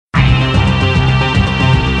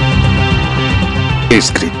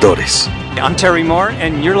Escritores. I'm Terry Moore,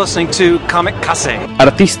 and you're listening to Kamikaze.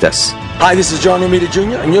 Artistas. Hi, this is John Romita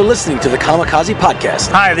Jr., and you're listening to the Kamikaze Podcast.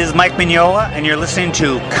 Hi, this is Mike Mignola, and you're listening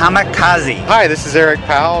to Kamikaze. Hi, this is Eric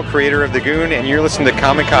Powell, creator of The Goon, and you're listening to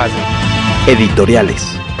Kamikaze. Editoriales.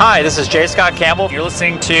 Hi, this is J. Scott Campbell. You're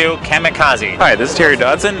listening to Kamikaze. Hi, this is Terry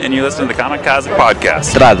Dodson, and you're listening to the Kamikaze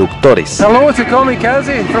Podcast. Traductores. Hello, it's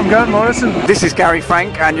Kamikaze from Grant Morrison. This is Gary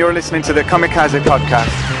Frank, and you're listening to the Kamikaze Podcast.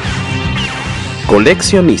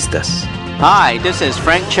 Coleccionistas. Hi, this is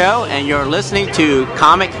Frank Cho, and you're listening to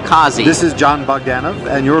Kamikaze. This is John Bogdanov,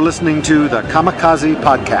 and you're listening to the Kamikaze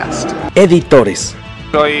Podcast. Editores.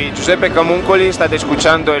 Soy Giuseppe Camuncoli, estate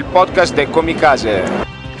escuchando el podcast de Kamikaze.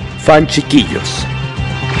 Fan chiquillos.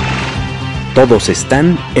 Todos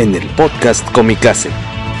están en el podcast Kamikaze.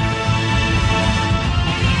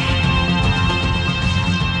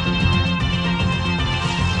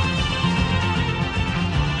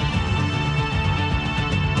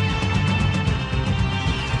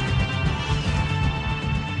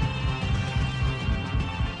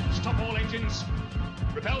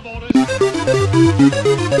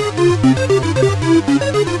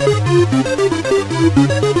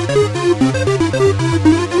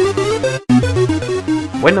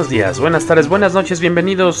 Buenos días, buenas tardes, buenas noches,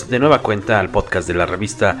 bienvenidos de nueva cuenta al podcast de la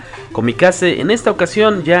revista Kamikaze. En esta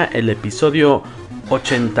ocasión ya el episodio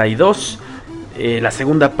 82, la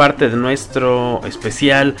segunda parte de nuestro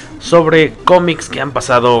especial sobre cómics que han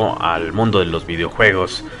pasado al mundo de los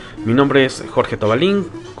videojuegos. Mi nombre es Jorge Tobalín,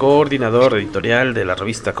 coordinador editorial de la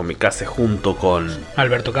revista Kamikaze junto con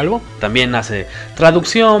Alberto Calvo. También hace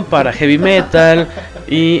traducción para Heavy Metal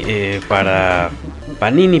y para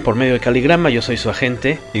Panini por medio de Caligrama. Yo soy su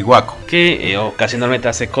agente Iguaco, que ocasionalmente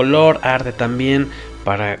hace color, arte también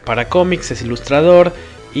para cómics, es ilustrador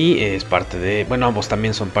y es parte de, bueno, ambos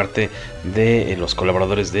también son parte de los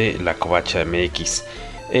colaboradores de la Covacha MX.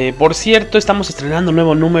 Por cierto, estamos estrenando un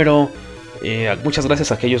nuevo número. Muchas gracias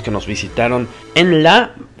a aquellos que nos visitaron en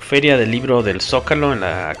la Feria del Libro del Zócalo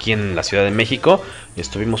aquí en la Ciudad de México.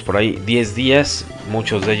 Estuvimos por ahí 10 días,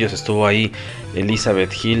 muchos de ellos estuvo ahí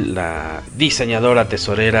Elizabeth Hill, la diseñadora,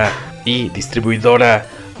 tesorera y distribuidora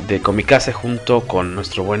de Kamikaze, junto con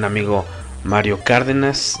nuestro buen amigo Mario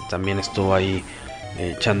Cárdenas. También estuvo ahí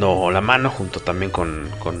echando la mano junto también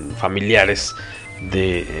con familiares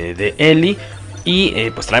de Eli. Y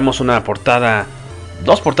pues traemos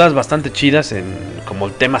dos portadas bastante chidas como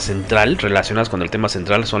el tema central, relacionadas con el tema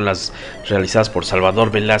central. Son las realizadas por Salvador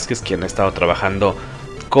Velázquez, quien ha estado trabajando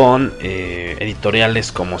con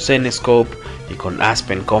editoriales como Zenescope y con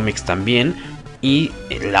Aspen Comics también. Y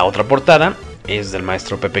la otra portada es del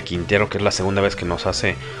maestro Pepe Quintero, que es la segunda vez que nos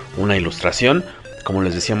hace una ilustración. Como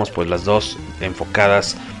les decíamos, pues las dos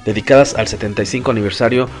dedicadas al 75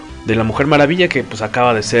 aniversario de la Mujer Maravilla, que pues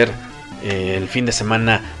acaba de ser el fin de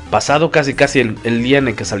semana pasado, casi el día en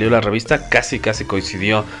el que salió la revista, casi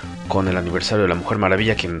coincidió con el aniversario de la Mujer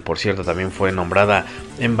Maravilla, quien por cierto también fue nombrada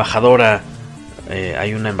embajadora.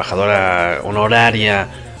 Hay una embajadora honoraria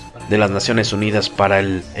de las Naciones Unidas para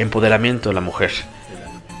el empoderamiento de la mujer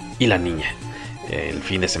y la niña. El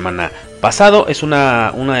fin de semana pasado es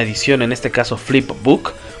una edición, en este caso Flip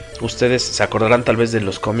Book. Ustedes se acordarán tal vez de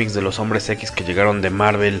los cómics de los Hombres X que llegaron de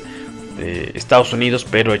Marvel, Estados Unidos,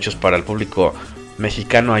 pero hechos para el público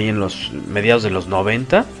mexicano ahí en los mediados de los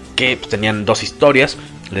 90, que pues tenían dos historias,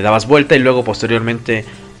 le dabas vuelta y luego posteriormente,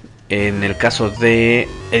 en el caso de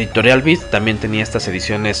Editorial Beat, también tenía estas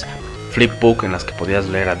ediciones Flipbook en las que podías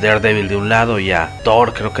leer a Daredevil de un lado y a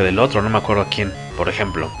Thor, creo que del otro, no me acuerdo a quién, por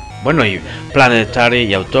ejemplo. Bueno, y Planetary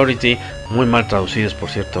y Authority, muy mal traducidos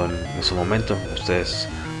por cierto en su momento. Ustedes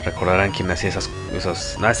recordarán quién hacía esas.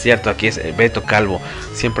 No es cierto, aquí es Beto Calvo,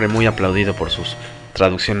 siempre muy aplaudido por sus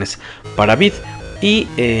traducciones para Vid. Y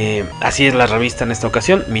así es la revista en esta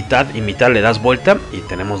ocasión, mitad y mitad, le das vuelta y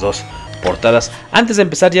tenemos dos portadas. Antes de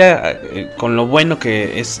empezar ya con lo bueno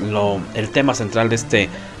que es el tema central de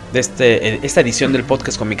esta edición del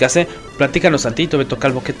podcast Kamikaze, platícanos tantito, Beto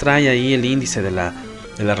Calvo, qué trae ahí el índice de la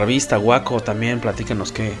revista. Guaco, también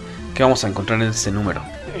platícanos qué vamos a encontrar en este número.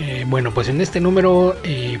 Bueno, pues en este número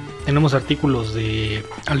tenemos artículos de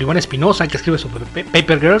Alibán Espinosa, que escribe sobre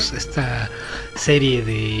Paper Girls, esta serie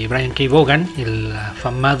de Brian K. Vaughan, el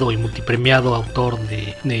afamado y multipremiado autor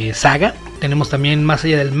de Saga. Tenemos también Más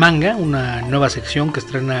allá del manga, una nueva sección que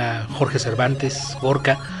estrena Jorge Cervantes,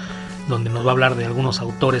 Gorka, donde nos va a hablar de algunos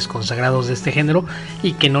autores consagrados de este género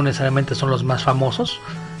y que no necesariamente son los más famosos.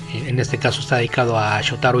 En este caso está dedicado a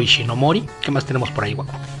Shotaro Ishinomori. ¿Qué más tenemos por ahí,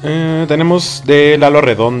 Guaco? Tenemos de Lalo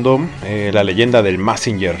Redondo, La leyenda del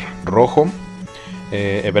Mazinger Rojo.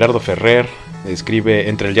 Everardo Ferrer escribe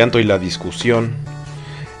Entre el llanto y la discusión.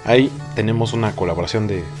 Ahí tenemos una colaboración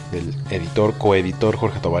del coeditor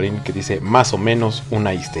Jorge Tobarín, que dice más o menos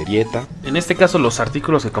una histerieta. En este caso, los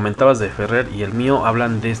artículos que comentabas de Ferrer y el mío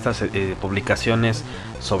hablan de estas publicaciones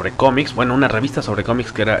sobre cómics. Bueno, una revista sobre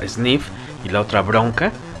cómics que era Sniff y la otra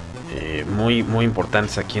Bronca. Muy, muy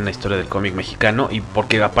importantes aquí en la historia del cómic mexicano. Y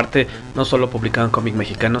porque aparte no solo publicaban cómic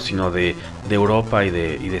mexicano, sino de Europa y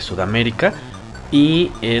de Sudamérica.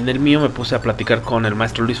 Y en el mío me puse a platicar con el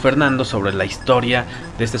maestro Luis Fernando sobre la historia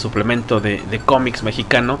de este suplemento de cómics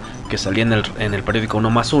mexicano que salía en el periódico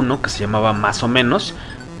 1+1, que se llamaba Más o Menos,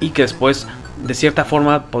 y que después, de cierta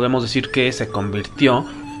forma, podemos decir que se convirtió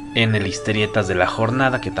en el Historietas de la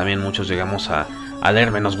Jornada, que también muchos llegamos a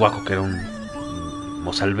leer, menos Guaco, que era un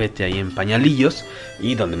mozalbete ahí en pañalillos,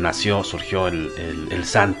 y donde surgió el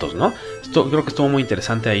Santos, ¿no? Creo que estuvo muy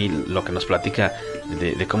interesante ahí lo que nos platica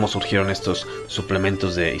de cómo surgieron estos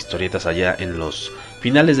suplementos de historietas allá en los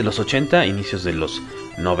finales de los 80, inicios de los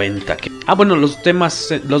 90. Bueno, los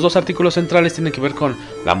dos artículos centrales tienen que ver con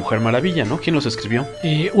la Mujer Maravilla, ¿no? ¿Quién los escribió?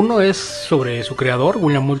 Uno es sobre su creador,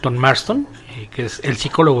 William Moulton Marston, que es el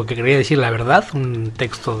psicólogo que quería decir la verdad, un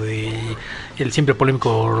texto de el siempre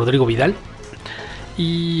polémico Rodrigo Vidal.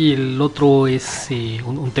 Y el otro es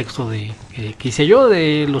un texto que hice yo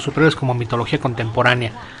de los superhéroes como mitología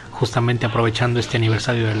contemporánea, justamente aprovechando este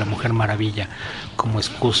aniversario de la Mujer Maravilla como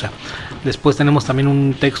excusa. Después tenemos también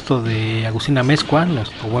un texto de Agustina Mezcua,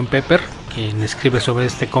 nuestro buen Pepper, quien escribe sobre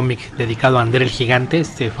este cómic dedicado a Ander el Gigante,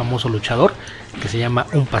 este famoso luchador, que se llama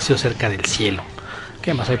Un paseo cerca del cielo.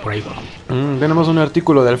 ¿Qué más hay por ahí, bro? Tenemos un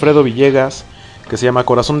artículo de Alfredo Villegas que se llama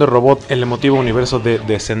Corazón de Robot, el emotivo universo de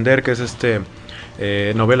Descender, que es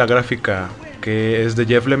novela gráfica que es de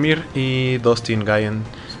Jeff Lemire y Dustin Nguyen,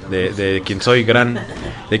 de quien soy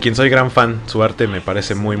gran fan. Su arte me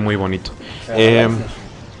parece muy muy bonito.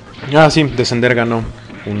 Sí, Descender ganó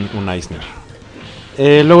un Eisner.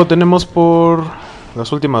 Luego tenemos por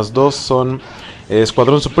las últimas dos son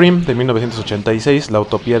Escuadrón Supreme de 1986, La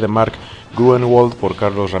Utopía de Mark Gruenwald por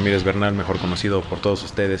Carlos Ramírez Bernal, mejor conocido por todos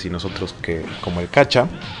ustedes y nosotros como el Cacha.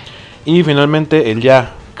 Y finalmente el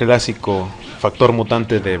ya clásico Factor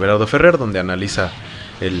Mutante de Berardo Ferrer, donde analiza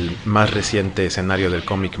el más reciente escenario del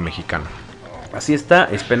cómic mexicano. Así está,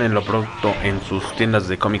 espérenlo pronto en sus tiendas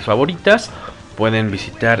de cómics favoritas. Pueden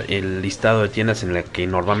visitar el listado de tiendas en la que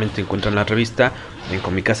normalmente encuentran la revista en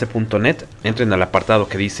comicase.net. Entren al apartado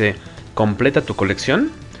que dice completa tu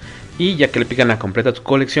colección, y ya que le pican a completa tu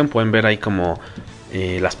colección pueden ver ahí como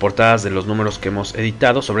las portadas de los números que hemos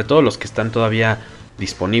editado, sobre todo los que están todavía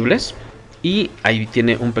disponibles. Y ahí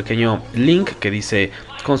tiene un pequeño link que dice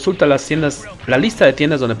consulta las tiendas, la lista de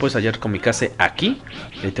tiendas donde puedes hallar Comicase aquí.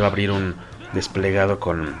 Y ahí te va a abrir un desplegado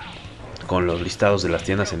con los listados de las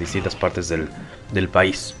tiendas en distintas partes del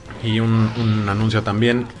país. Y un anuncio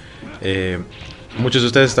también. Muchos de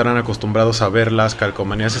ustedes estarán acostumbrados a ver las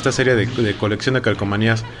calcomanías, esta serie de colección de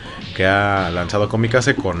calcomanías que ha lanzado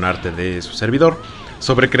Comicase con arte de su servidor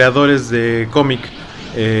sobre creadores de cómic.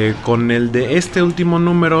 Con el de este último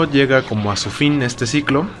número llega como a su fin este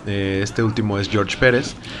ciclo. Este último es George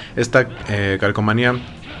Pérez. Esta calcomanía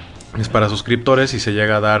es para suscriptores y se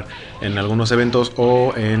llega a dar en algunos eventos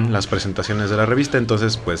o en las presentaciones de la revista.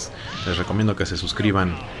 Entonces pues les recomiendo que se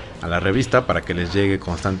suscriban a la revista para que les llegue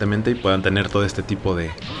constantemente y puedan tener todo este tipo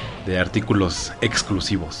de artículos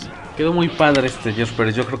exclusivos. Quedó muy padre George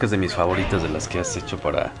Pérez. Yo creo que es de mis favoritas de las que has hecho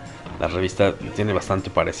para la revista. Tiene bastante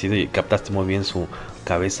parecido y captaste muy bien su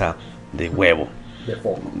cabeza de huevo,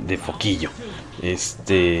 de foquillo.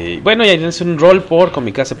 Bueno, ya es un rol por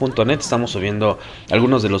comicase.net. Estamos subiendo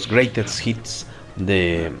algunos de los greatest hits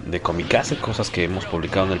de Comicase, cosas que hemos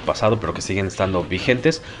publicado en el pasado pero que siguen estando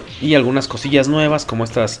vigentes, y algunas cosillas nuevas como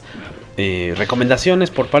estas recomendaciones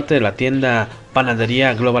por parte de la tienda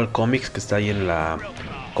Panadería Global Comics, que está ahí en la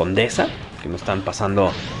Condesa, que nos están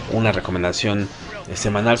pasando una recomendación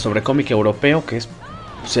semanal sobre cómic europeo, que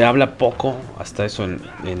se habla poco hasta eso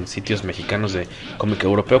en sitios mexicanos de cómic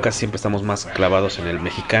europeo. Casi siempre estamos más clavados en el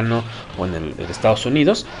mexicano o en el Estados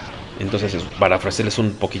Unidos. Entonces, para ofrecerles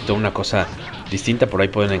un poquito una cosa distinta, por ahí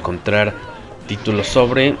pueden encontrar títulos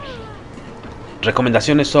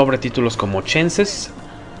recomendaciones sobre títulos como Chances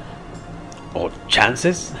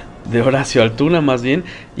de Horacio Altuna más bien,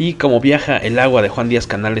 y Como viaja el agua de Juan Díaz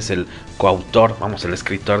Canales, el coautor, el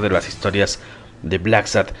escritor de las historias de Black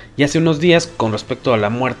Sat. Y hace unos días, con respecto a la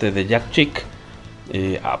muerte de Jack Chick,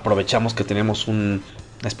 aprovechamos que tenemos una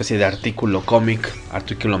especie de artículo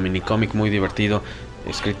minicómic muy divertido,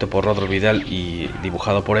 escrito por Rodro Vidal y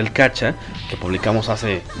dibujado por el Cacha, que publicamos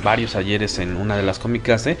hace varios ayeres en una de las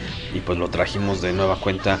Comicase, y pues lo trajimos de nueva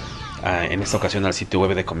cuenta en esta ocasión al sitio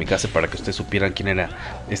web de Comicase para que ustedes supieran quién era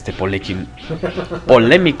este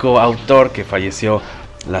polémico autor que falleció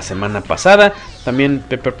la semana pasada. También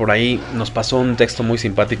Pepper por ahí nos pasó un texto muy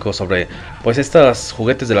simpático sobre pues estos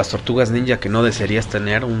juguetes de las tortugas ninja que no desearías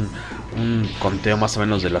tener, un conteo más o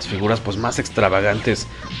menos de las figuras pues más extravagantes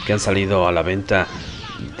que han salido a la venta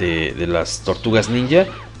de las tortugas ninja.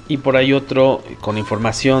 Y por ahí otro con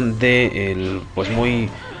información de el pues muy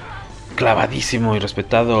clavadísimo y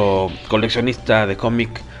respetado coleccionista de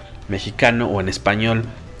cómic mexicano o en español,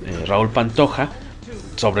 Raúl Pantoja,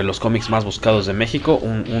 sobre los cómics más buscados de México,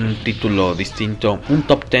 un título distinto, un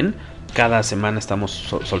top 10. Cada semana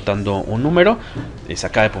estamos soltando un número. Se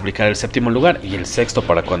acaba de publicar el 7º lugar y el 6º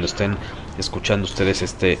para cuando estén escuchando ustedes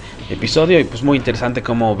este episodio. Y pues muy interesante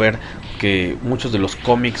como ver que muchos de los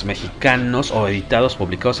cómics mexicanos o editados,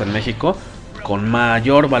 publicados en México, con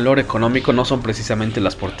mayor valor económico no son precisamente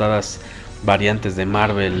las portadas variantes de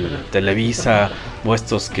Marvel, Televisa o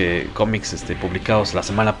estos cómics publicados la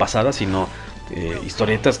semana pasada, sino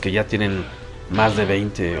historietas que ya tienen más de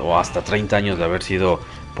 20 o hasta 30 años de haber sido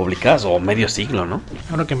publicadas, o medio siglo, ¿no?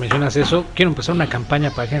 Ahora que mencionas eso, quiero empezar una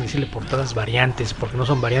campaña para que decirle portadas variantes, porque no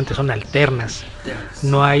son variantes, son alternas.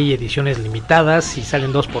 No hay ediciones limitadas, si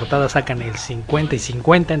salen 2 portadas sacan el 50 y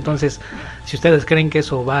 50, entonces si ustedes creen que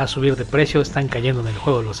eso va a subir de precio, están cayendo en el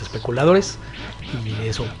juego de los especuladores, y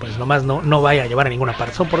eso pues nomás no vaya a llevar a ninguna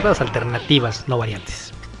parte. Son portadas alternativas, no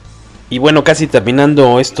variantes. Y bueno, casi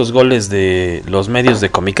terminando estos goles de los medios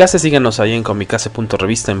de Comicase, síganos ahí en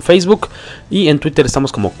comicase.revista en Facebook, y en Twitter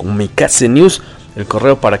estamos como Comicase News. El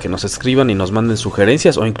correo para que nos escriban y nos manden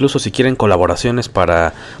sugerencias, o incluso si quieren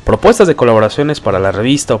propuestas de colaboraciones para la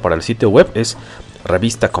revista o para el sitio web, es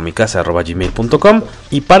revistacomicase@gmail.com.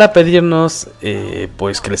 Y para pedirnos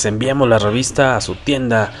pues que les enviemos la revista a su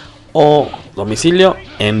tienda o domicilio,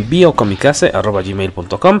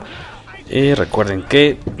 enviocomicase@gmail.com. Recuerden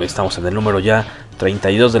que estamos en el número ya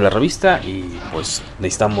 32 de la revista y pues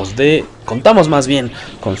contamos más bien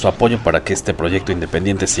con su apoyo para que este proyecto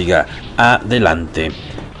independiente siga adelante.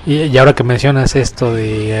 Y ahora que mencionas esto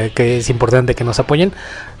de que es importante que nos apoyen,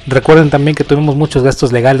 recuerden también que tuvimos muchos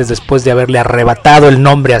gastos legales después de haberle arrebatado el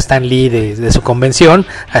nombre a Stan Lee de su convención,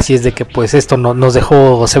 así es de que pues esto nos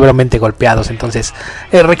dejó severamente golpeados, entonces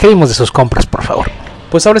requerimos de sus compras, por favor.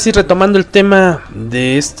 Pues ahora sí, retomando el tema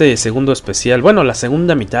de este segundo especial, bueno, la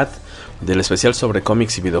segunda mitad del especial sobre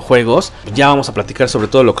cómics y videojuegos, ya vamos a platicar sobre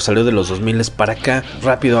todo lo que salió de los 2000 para acá.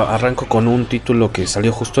 Rápido arranco con un título que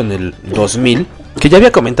salió justo en el 2000, que ya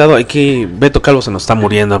había comentado, que Beto Calvo se nos está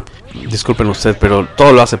muriendo, disculpen usted, pero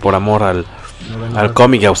todo lo hace por amor al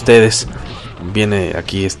cómic y a ustedes. Viene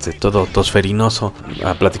aquí todo tosferinoso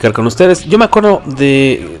a platicar con ustedes. Yo me acuerdo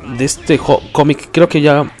de este cómic, creo que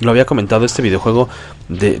ya lo había comentado, este videojuego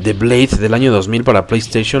de Blade del año 2000 para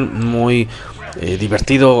PlayStation, muy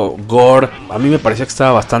divertido, gore. A mí me parecía que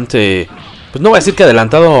estaba bastante, pues no voy a decir que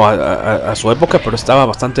adelantado a su época, pero estaba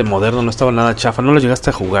bastante moderno, no estaba nada chafa. ¿No lo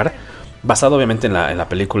llegaste a jugar? Basado obviamente en la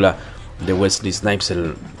película de Wesley Snipes,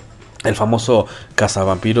 el famoso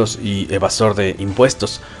cazavampiros y evasor de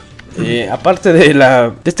impuestos. Aparte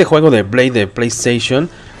de este juego de Blade de PlayStation,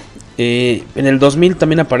 en el 2000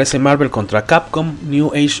 también aparece Marvel contra Capcom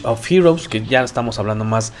New Age of Heroes, que ya estamos hablando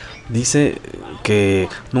más. Dice que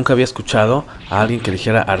nunca había escuchado a alguien que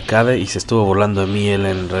dijera arcade y se estuvo burlando de mí él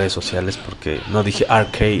en redes sociales porque no dije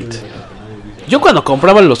arcade. Yo cuando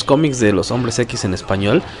compraba los cómics de los Hombres X en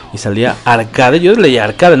español y salía arcade, yo leía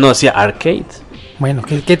arcade, no decía arcade. Bueno,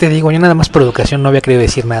 ¿qué te digo? Yo nada más por educación no había querido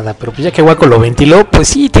decir nada, pero pues ya que Waco lo ventiló, pues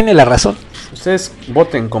sí, tiene la razón. Ustedes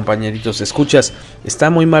voten, compañeritos, escuchas,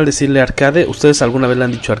 ¿está muy mal decirle arcade? ¿Ustedes alguna vez le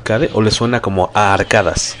han dicho arcade o les suena como a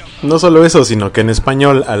arcadas? No solo eso, sino que en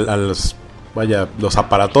español a los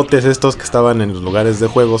aparatotes estos que estaban en los lugares de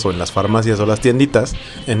juegos o en las farmacias o las tienditas,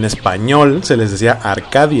 en español se les decía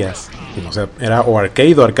arcadias. O sea, era o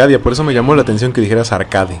arcade o arcadia, por eso me llamó la atención que dijeras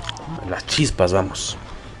arcade. Las chispas, vamos.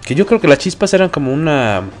 Que yo creo que las chispas eran como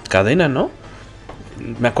una cadena, ¿no?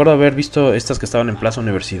 Me acuerdo haber visto estas que estaban en Plaza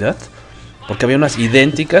Universidad, porque había unas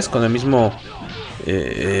idénticas con el mismo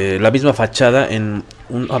la misma fachada.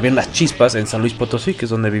 Había unas chispas en San Luis Potosí, que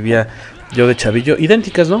es donde vivía yo de chavillo,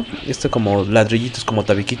 idénticas, ¿no? Como ladrillitos, como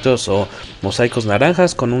tabiquitos o mosaicos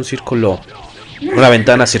naranjas con un círculo, una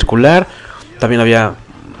ventana circular. También había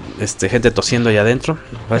gente tosiendo allá adentro.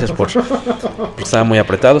 Gracias porque estaban muy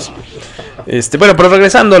apretados. Bueno, pero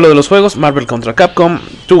regresando a lo de los juegos, Marvel contra Capcom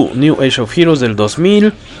 2 New Age of Heroes del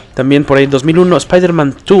 2000. También por ahí 2001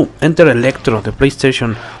 Spider-Man 2 Enter Electro de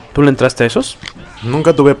PlayStation. ¿Tú le entraste a esos?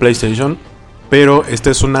 Nunca tuve PlayStation, pero esta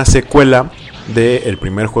es una secuela del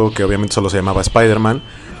primer juego que obviamente solo se llamaba Spider-Man.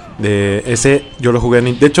 Ese yo lo jugué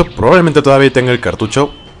de hecho, probablemente todavía tenga el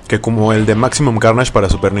cartucho, que como el de Maximum Carnage para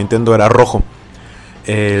Super Nintendo era rojo.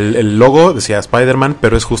 El logo decía Spider-Man,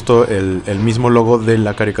 pero es justo el mismo logo de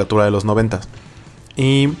la caricatura de los 90s.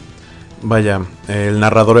 Y vaya, el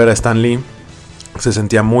narrador era Stan Lee. Se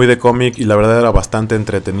sentía muy de cómic y la verdad era bastante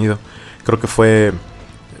entretenido. Creo que fue,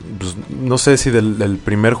 pues, no sé si del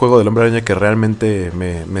primer juego del Hombre Araña que realmente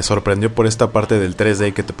me sorprendió por esta parte del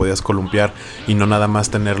 3D, que te podías columpiar y no nada más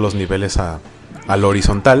tener los niveles al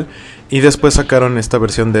horizontal. Y después sacaron esta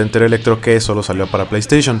versión de Enter Electro que solo salió para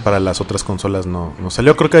PlayStation. Para las otras consolas no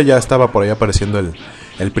salió. Creo que ya estaba por ahí apareciendo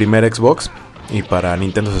el primer Xbox. Y para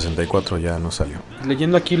Nintendo 64 ya no salió.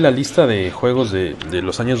 Leyendo aquí la lista de juegos de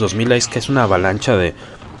los años 2000, es que es una avalancha de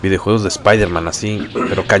videojuegos de Spider-Man, así,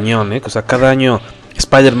 pero cañón, ¿eh? O sea, cada año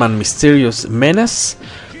Spider-Man Mysterious Menace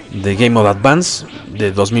de Game Boy Advance,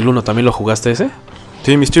 de 2001, ¿también lo jugaste ese?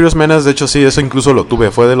 Sí, Mysterious Menace, de hecho sí, eso incluso lo tuve,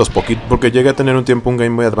 fue de los poquitos, porque llegué a tener un tiempo un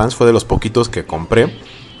Game Boy Advance, fue de los poquitos que compré,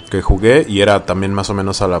 que jugué, y era también más o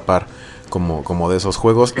menos a la par como de esos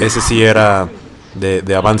juegos. Ese sí era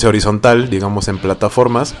de avance horizontal, digamos en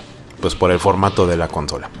plataformas, pues por el formato de la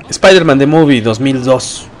consola. Spider-Man The Movie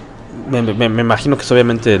 2002, me imagino que es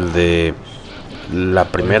obviamente el de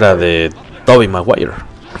la primera de Tobey Maguire.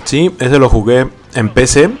 Sí, ese lo jugué en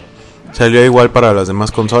PC, salió igual para las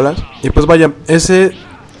demás consolas. Y pues vaya, ese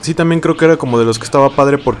sí también creo que era como de los que estaba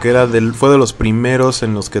padre, porque fue de los primeros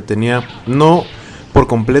en los que tenía, no por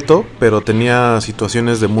completo, pero tenía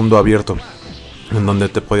situaciones de mundo abierto, en donde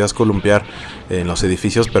te podías columpiar en los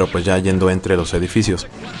edificios, pero pues ya yendo entre los edificios.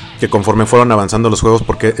 Que conforme fueron avanzando los juegos,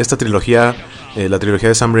 porque esta trilogía, la trilogía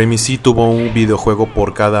de Sam Raimi, sí tuvo un videojuego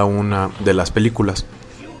por cada una de las películas.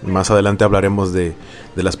 Más adelante hablaremos de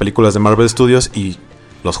las películas de Marvel Studios y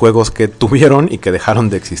los juegos que tuvieron y que dejaron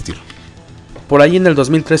de existir. Por ahí en el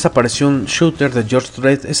 2003 apareció un shooter de George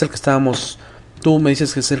Dredd, es el que estábamos... Tú me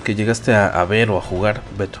dices que es el que llegaste a ver o a jugar,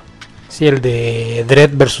 Beto. Sí, el de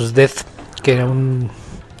Dredd vs. Death, que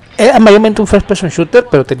era mayormente un first person shooter,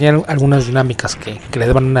 pero tenía algunas dinámicas que le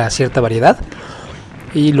daban una cierta variedad.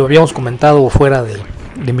 Y lo habíamos comentado fuera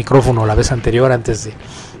de micrófono la vez anterior, antes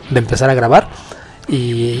de empezar a grabar.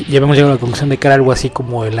 Y ya habíamos llegado a la conclusión de que era algo así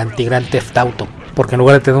como el anti-Grand Theft Auto, porque en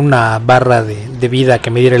lugar de tener una barra de vida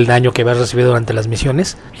que midiera el daño que habías recibido durante las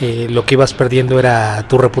misiones, lo que ibas perdiendo era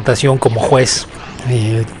tu reputación como juez,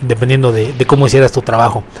 dependiendo de cómo hicieras tu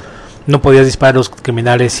trabajo. No podías disparar a los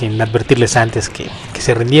criminales sin advertirles antes que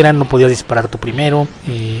se rindieran, no podías disparar tú primero,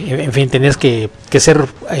 en fin, tenías que ser,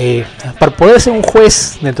 para poder ser un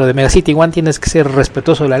juez dentro de Mega City One tienes que ser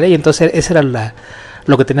respetuoso de la ley. Entonces esa era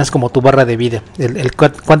lo que tenías como tu barra de vida,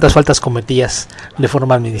 cuántas faltas cometías de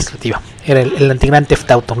forma administrativa. Era el anti-Grand Theft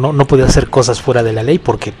Auto, no podías hacer cosas fuera de la ley,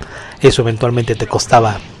 porque eso eventualmente te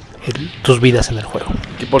costaba tus vidas en el juego.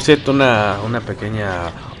 Y por cierto, una pequeña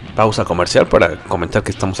pausa comercial para comentar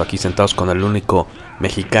que estamos aquí sentados con el único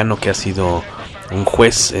mexicano que ha sido un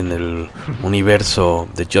juez en el universo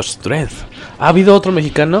de George Dredd. ¿Ha habido otro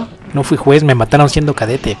mexicano? No fui juez, me mataron siendo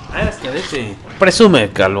cadete. Ah, eres cadete. Presume,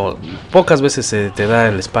 Calvo. Pocas veces se te da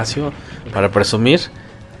el espacio para presumir.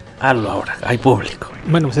 Hazlo ahora, hay público.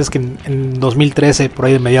 Bueno, pues es que en 2013, por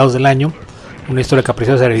ahí de mediados del año, una historia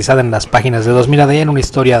caprichosa realizada en las páginas de 2000 AD, una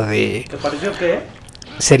historia de... ¿Te pareció qué?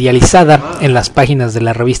 Serializada en las páginas de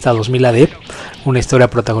la revista 2000 AD, una historia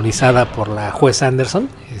protagonizada por la juez Anderson,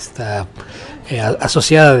 esta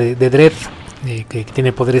asociada de Dredd, que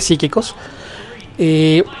tiene poderes psíquicos,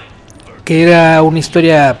 que era una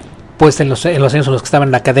historia puesta en los años en los que estaba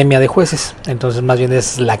en la academia de jueces. Entonces más bien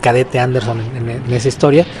es la cadete Anderson en esa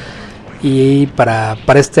historia. Y para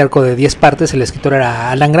este arco de 10 partes el escritor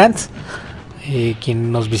era Alan Grant,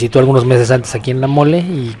 quien nos visitó algunos meses antes aquí en La Mole,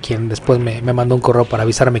 y quien después me mandó un correo para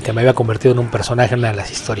avisarme que me había convertido en un personaje en una de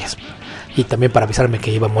las historias, y también para avisarme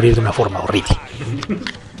que iba a morir de una forma horrible.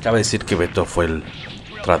 Cabe decir que Beto fue el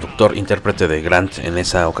traductor, intérprete de Grant en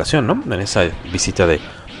esa ocasión, ¿no? En esa visita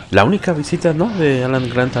la única visita, ¿no? De Alan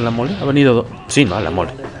Grant a La Mole. Ha venido, sí, ¿no? A La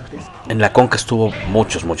Mole. En la Conca estuvo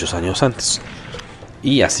muchos años antes.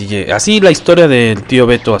 Y así la historia del tío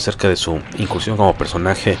Beto acerca de su incursión como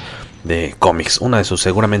personaje de cómics, una de sus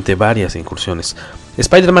seguramente varias incursiones.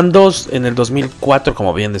 Spider-Man 2 en el 2004,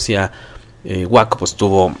 como bien decía Waco, pues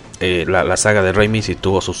tuvo la saga de Raimi y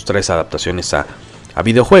tuvo sus 3 adaptaciones a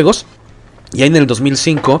videojuegos. Y ahí en el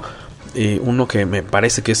 2005, uno que me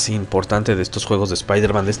parece que es importante de estos juegos de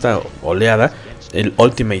Spider-Man, de esta oleada, el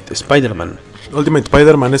Ultimate Spider-Man. Ultimate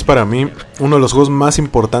Spider-Man es para mí uno de los juegos más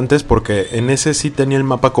importantes, porque en ese sí tenía el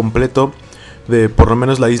mapa completo de por lo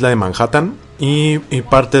menos la isla de Manhattan y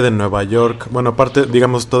parte de Nueva York. Bueno, parte,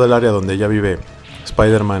 digamos, todo el área donde ya vive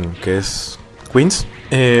Spider-Man, que es Queens.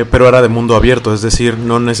 pero era de mundo abierto, es decir,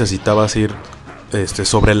 no necesitabas ir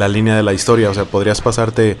sobre la línea de la historia. O sea, podrías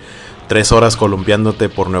pasarte 3 horas columpiándote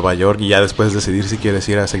por Nueva York y ya después decidir si quieres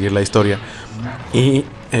ir a seguir la historia. Y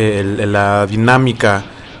la dinámica,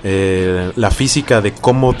 la física de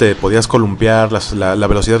cómo te podías columpiar, la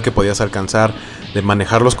velocidad que podías alcanzar, de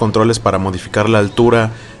manejar los controles para modificar la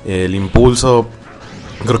altura, el impulso.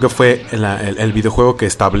 Creo que fue el videojuego que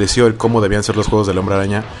estableció el cómo debían ser los juegos del Hombre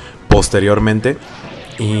Araña posteriormente.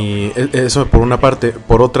 Y eso por una parte.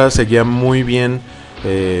 Por otra, seguía muy bien,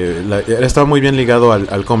 estaba muy bien ligado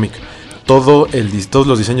al cómic. Todos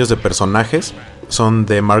los diseños de personajes son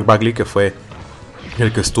de Mark Bagley, que fue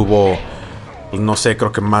el que estuvo, no sé,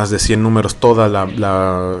 creo que más de 100 números, toda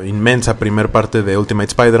la inmensa primer parte de Ultimate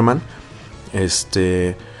Spider-Man.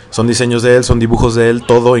 Son diseños de él, son dibujos de él,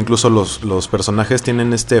 todo, incluso los personajes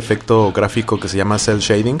tienen este efecto gráfico que se llama cel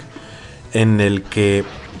shading, en el que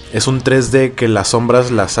es un 3D que las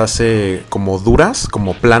sombras las hace como duras,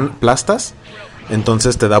 como plastas.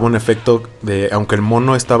 Entonces te daba un efecto de, aunque el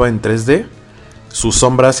mono estaba en 3D, su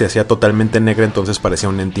sombra se hacía totalmente negra, entonces parecía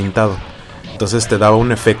un entintado. Entonces te daba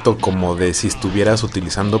un efecto como de si estuvieras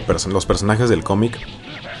utilizando los personajes del cómic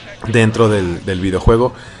dentro del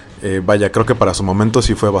videojuego. Vaya, creo que para su momento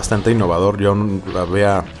sí fue bastante innovador. Yo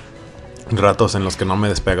había ratos en los que no me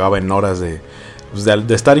despegaba en horas de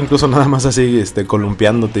estar incluso nada más así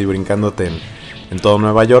columpiándote y brincándote en todo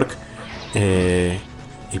Nueva York.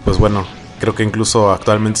 Y pues bueno, creo que incluso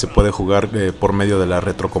actualmente se puede jugar por medio de la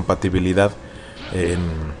retrocompatibilidad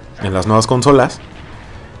en las nuevas consolas.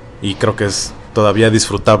 Y creo que es todavía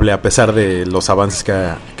disfrutable a pesar de los avances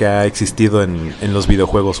que ha existido en los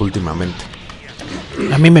videojuegos últimamente.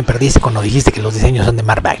 A mí me perdiste cuando dijiste que los diseños son de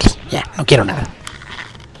Mark Bagley. Ya, no quiero nada.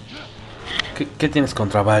 ¿Qué tienes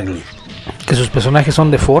contra Bagley? Que sus personajes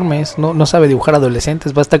son deformes, no sabe dibujar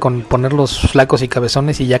adolescentes, basta con ponerlos flacos y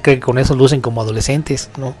cabezones y ya cree que con eso lucen como adolescentes.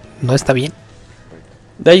 No está bien.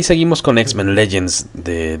 De ahí seguimos con X-Men Legends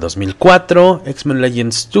de 2004, X-Men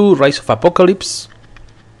Legends 2, Rise of Apocalypse,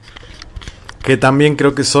 que también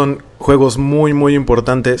creo que son juegos muy muy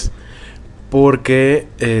importantes porque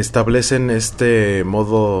establecen este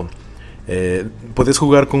modo. Podías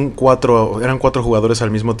jugar con 4 jugadores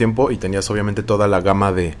al mismo tiempo y tenías obviamente toda la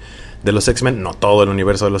gama de los X-Men, no todo el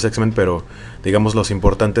universo de los X-Men, pero digamos los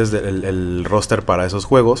importantes del roster para esos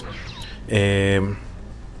juegos.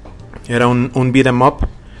 Era un beat 'em up,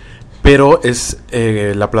 pero es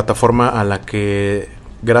la plataforma a la que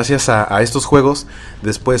gracias a estos juegos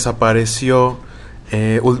después apareció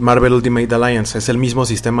Marvel Ultimate Alliance. Es el mismo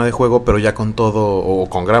sistema de juego, pero ya con todo o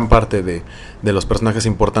con gran parte de los personajes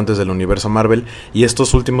importantes del universo Marvel. Y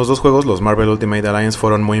estos últimos 2 juegos, los Marvel Ultimate Alliance,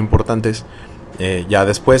 fueron muy importantes ya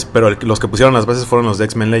después, pero los que pusieron las bases fueron los de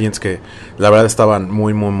X-Men Legends, que la verdad estaban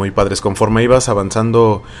muy muy muy padres. Conforme ibas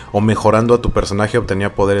avanzando o mejorando a tu personaje,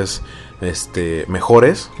 obtenía poderes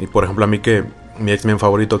mejores. Y por ejemplo, a mí, que mi X-Men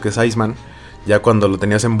favorito, que es Iceman, ya cuando lo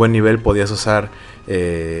tenías en buen nivel podías usar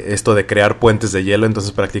esto de crear puentes de hielo.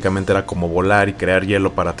 Entonces prácticamente era como volar y crear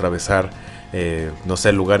hielo para atravesar no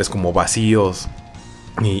sé, lugares como vacíos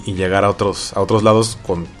y llegar a otros lados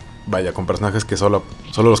con personajes que solo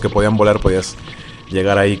los que podían volar podías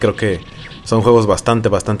llegar ahí. Creo que son juegos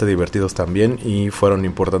bastante divertidos también y fueron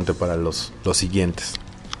importantes para los siguientes.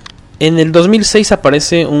 En el 2006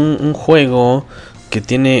 aparece un juego que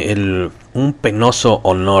tiene un penoso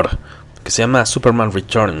honor, que se llama Superman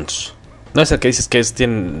Returns. ¿No es el que dices que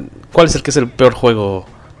 ¿Cuál es el que es el peor juego?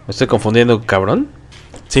 ¿Me estoy confundiendo, cabrón?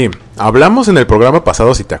 Sí, hablamos en el programa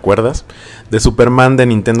pasado, si te acuerdas, de Superman de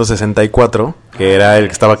Nintendo 64, que era el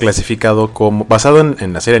que estaba clasificado como, basado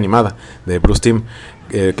en la serie animada de Bruce Timm,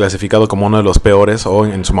 clasificado como uno de los peores, o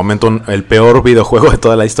en su momento el peor videojuego de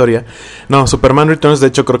toda la historia. No, Superman Returns, de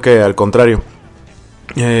hecho, creo que al contrario.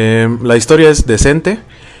 La historia es decente.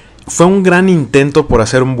 Fue un gran intento por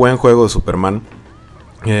hacer un buen juego de Superman,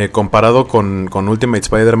 comparado con Ultimate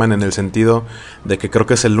Spider-Man, en el sentido de que creo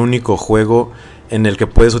que es el único juego en el que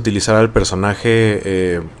puedes utilizar al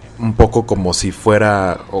personaje un poco como si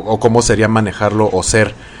fuera, o cómo sería manejarlo o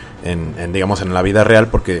ser digamos en la vida real,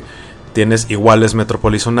 porque tienes iguales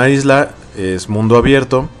Metrópolis, una isla, es mundo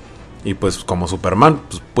abierto, y pues como Superman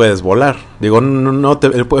pues puedes volar. Digo,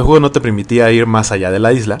 el juego no te permitía ir más allá de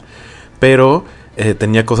la isla, pero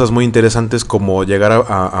tenía cosas muy interesantes como llegar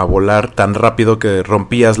a volar tan rápido que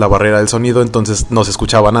rompías la barrera del sonido, entonces no se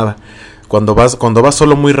escuchaba nada. Cuando vas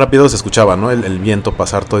solo muy rápido se escuchaba, ¿no? el viento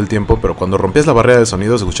pasar todo el tiempo, pero cuando rompías la barrera del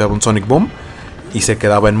sonido se escuchaba un sonic boom y se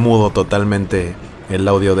quedaba en mudo totalmente el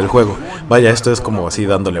audio del juego. Vaya, esto es como así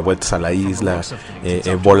dándole vueltas a la isla,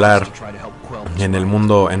 volar en el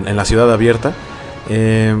mundo, en la ciudad abierta.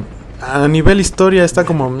 a nivel historia está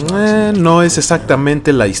como... no es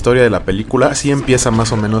exactamente la historia de la película. Sí empieza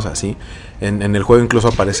más o menos así. En el juego incluso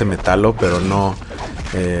aparece Metalo, pero no...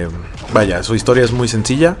 vaya, su historia es muy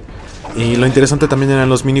sencilla. Y lo interesante también eran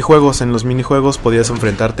los minijuegos. En los minijuegos podías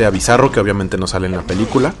enfrentarte a Bizarro, que obviamente no sale en la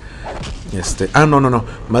película. No.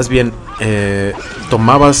 Más bien,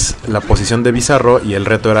 tomabas la posición de Bizarro y el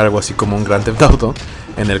reto era algo así como un Grand Theft Auto,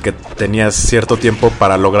 en el que tenías cierto tiempo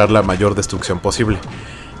para lograr la mayor destrucción posible.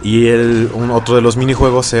 Y otro de los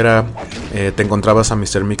minijuegos era, te encontrabas a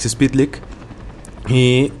Mr. Mxyzptlk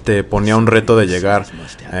y te ponía un reto de llegar,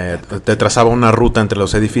 te trazaba una ruta entre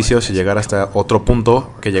los edificios y llegar hasta otro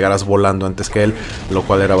punto, que llegaras volando antes que él, lo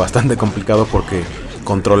cual era bastante complicado porque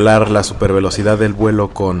controlar la supervelocidad del vuelo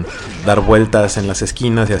con dar vueltas en las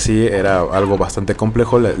esquinas y así era algo bastante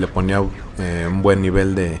complejo. Le ponía un buen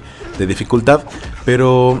nivel de dificultad,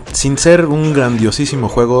 pero sin ser un grandiosísimo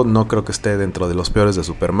juego, no creo que esté dentro de los peores de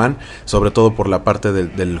Superman, sobre todo por la parte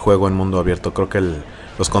del juego en mundo abierto. Creo que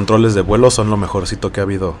los controles de vuelo son lo mejorcito que ha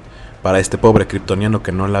habido para este pobre kryptoniano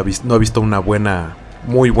que no ha visto una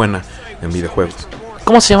muy buena en videojuegos.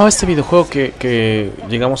 ¿Cómo se llamaba este videojuego que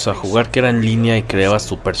llegamos a jugar, que era en línea y creabas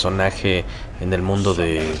tu personaje en el mundo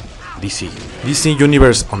de DC? DC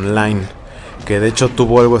Universe Online, que de hecho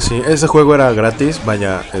tuvo algo así. Ese juego era gratis,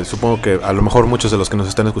 vaya, supongo que a lo mejor muchos de los que nos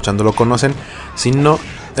están escuchando lo conocen. Si no,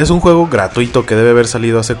 es un juego gratuito que debe haber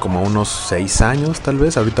salido hace como unos 6 años tal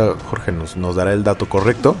vez. Ahorita Jorge nos dará el dato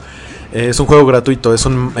correcto. Es un juego gratuito, es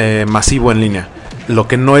un masivo en línea. Lo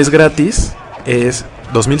que no es gratis es...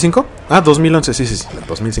 ¿2005? 2011, sí,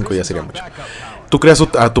 2005 ya sería mucho. Tú creas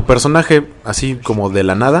a tu personaje así como de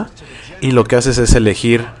la nada y lo que haces es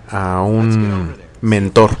elegir a un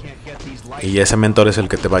mentor. Y ese mentor es el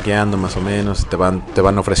que te va guiando más o menos, te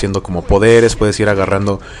van ofreciendo como poderes, puedes ir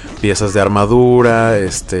agarrando piezas de armadura,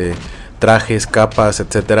 trajes, capas,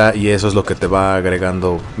 etcétera, y eso es lo que te va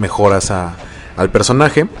agregando mejoras al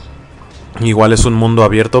personaje. Igual es un mundo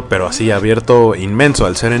abierto, pero así abierto inmenso.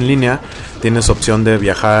 Al ser en línea tienes opción de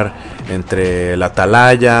viajar entre la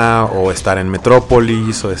Atalaya, o estar en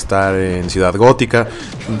Metrópolis, o estar en Ciudad Gótica.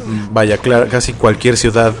 Vaya, casi cualquier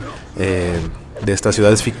ciudad de estas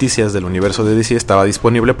ciudades ficticias del universo de DC estaba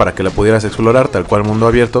disponible para que la pudieras explorar, tal cual mundo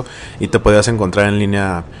abierto, y te podías encontrar en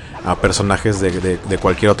línea a personajes de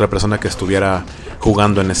cualquier otra persona que estuviera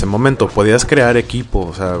jugando en ese momento. Podías crear equipo,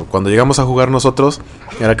 o sea, cuando llegamos a jugar nosotros,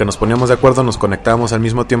 era que nos poníamos de acuerdo, nos conectábamos al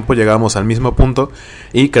mismo tiempo, llegábamos al mismo punto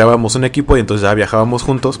y creábamos un equipo y entonces ya viajábamos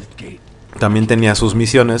juntos. También tenía sus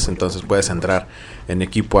misiones, entonces puedes entrar en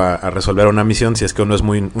equipo a resolver una misión. Si es que uno es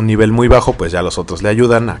un nivel muy bajo, pues ya los otros le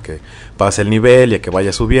ayudan a que pase el nivel y a que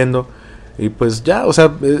vaya subiendo. Y pues ya, o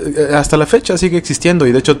sea, hasta la fecha sigue existiendo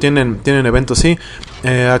y de hecho tienen eventos, sí.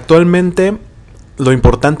 Actualmente lo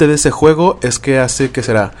importante de ese juego es que hace, que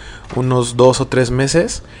será, unos 2 o 3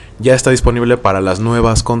 meses ya está disponible para las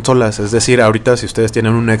nuevas consolas. Es decir, ahorita si ustedes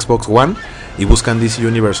tienen un Xbox One y buscan DC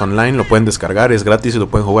Universe Online, lo pueden descargar, es gratis y lo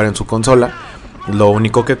pueden jugar en su consola. Lo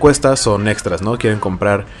único que cuesta son extras, ¿no? Quieren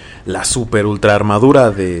comprar la super ultra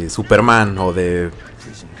armadura de Superman o de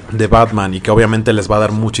Batman, y que obviamente les va a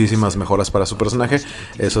dar muchísimas mejoras para su personaje.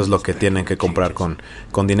 Eso es lo que tienen que comprar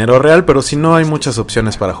con dinero real, pero si no, hay muchas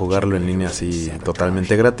opciones para jugarlo en línea así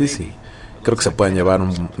totalmente gratis, y creo que se pueden llevar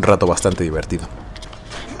un rato bastante divertido.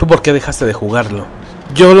 ¿Tú por qué dejaste de jugarlo?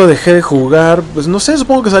 Yo lo dejé de jugar, pues no sé,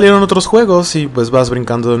 supongo que salieron otros juegos y pues vas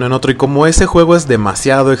brincando de uno en otro, y como ese juego es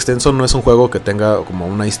demasiado extenso, no es un juego que tenga como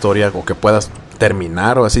una historia o que puedas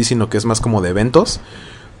terminar o así, sino que es más como de eventos,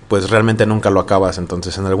 pues realmente nunca lo acabas.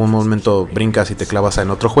 Entonces en algún momento brincas y te clavas en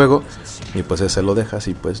otro juego y pues ese lo dejas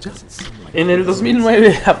y pues ya. En el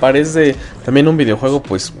 2009 aparece también un videojuego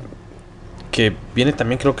pues que viene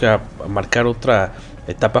también creo que a marcar otra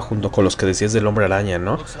etapa junto con los que decías del Hombre Araña,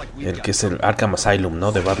 ¿no? El que es el Arkham Asylum,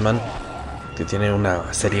 ¿no? De Batman, que tiene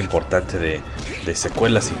una serie importante de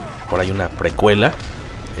secuelas y por ahí una precuela.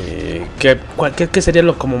 ¿Qué sería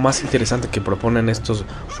lo como más interesante que proponen estos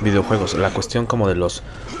videojuegos? La cuestión como de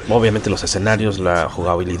obviamente los escenarios, la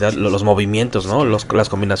jugabilidad, los movimientos, ¿no? Las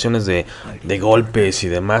combinaciones de golpes y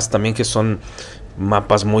demás, también que son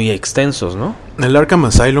mapas muy extensos, ¿no? El Arkham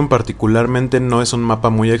Asylum particularmente no es un mapa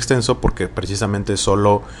muy extenso porque precisamente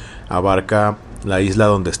solo abarca la isla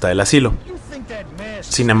donde está el asilo.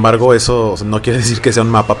 Sin embargo, eso no quiere decir que sea un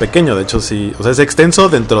mapa pequeño. De hecho, sí, o sea, es extenso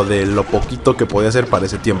dentro de lo poquito que podía hacer para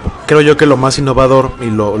ese tiempo. Creo yo que lo más innovador y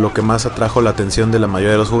lo que más atrajo la atención de la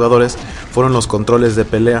mayoría de los jugadores fueron los controles de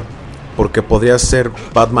pelea, porque podrías ser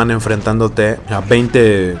Batman enfrentándote a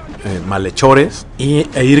 20 malhechores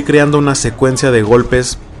e ir creando una secuencia de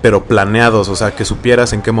golpes pero planeados, o sea, que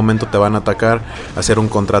supieras en qué momento te van a atacar, hacer un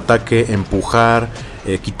contraataque, empujar,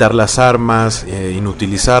 quitar las armas,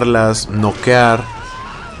 inutilizarlas, noquear,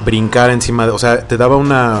 brincar encima o sea, te daba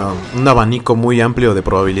un abanico muy amplio de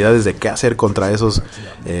probabilidades de qué hacer contra esas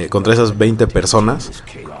 20 personas,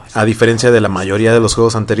 a diferencia de la mayoría de los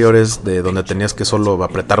juegos anteriores, de donde tenías que solo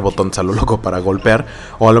apretar botones a lo loco para golpear,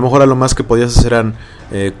 o a lo mejor a lo más que podías hacer eran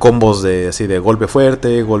combos de golpe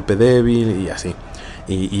fuerte, golpe débil y así.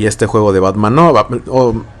 Y este juego de Batman no,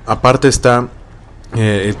 aparte está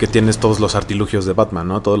el que tienes todos los artilugios de Batman,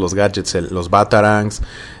 ¿no? Todos los gadgets, los batarangs,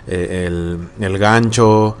 el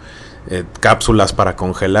gancho, cápsulas para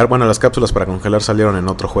congelar. Bueno, las cápsulas para congelar salieron en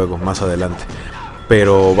otro juego más adelante.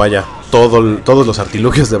 Pero vaya, todos los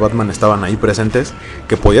artilugios de Batman estaban ahí presentes,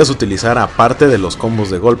 que podías utilizar aparte de los combos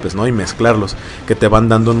de golpes, ¿no? Y mezclarlos, que te van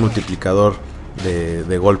dando un multiplicador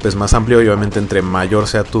de golpes más amplio, y obviamente entre mayor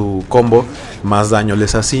sea tu combo, más daño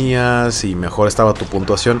les hacías y mejor estaba tu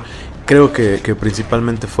puntuación. Creo que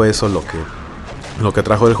principalmente fue eso lo que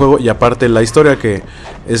trajo el juego. Y aparte la historia, que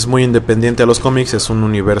es muy independiente a los cómics, es un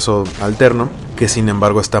universo alterno que sin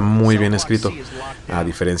embargo está muy bien escrito, a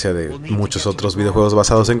diferencia de muchos otros videojuegos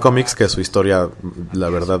basados en cómics, que su historia la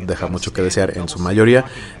verdad deja mucho que desear en su mayoría.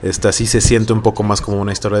 Esta sí se siente un poco más como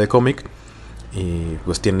una historia de cómic, y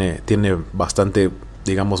pues tiene bastante,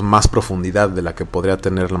 digamos, más profundidad de la que podría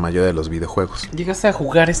tener la mayoría de los videojuegos. ¿Llegaste a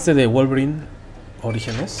jugar de Wolverine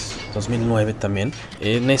Orígenes? 2009 también.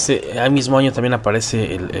 Al mismo año también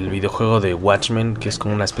aparece el videojuego de Watchmen, que es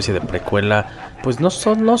como una especie de precuela, pues no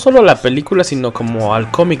solo la película, sino como al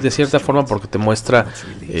cómic de cierta forma, porque te muestra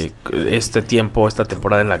esta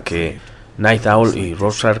temporada en la que Night Owl y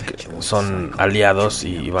Rorschach son aliados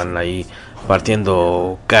y van ahí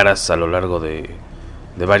partiendo caras a lo largo de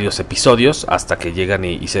varios episodios hasta que llegan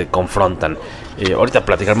y se confrontan. Ahorita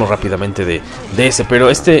platicamos rápidamente de ese, pero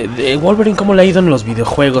de Wolverine, ¿cómo le ha ido en los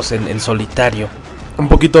videojuegos en solitario? Un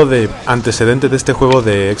poquito de antecedente de este juego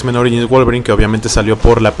de X-Men Origins Wolverine, que obviamente salió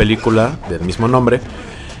por la película del mismo nombre.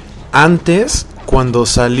 Antes, cuando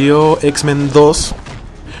salió X-Men 2,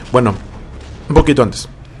 bueno, un poquito antes,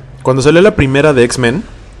 cuando salió la primera de X-Men,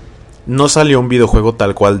 no salió un videojuego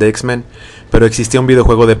tal cual de X-Men, pero existía un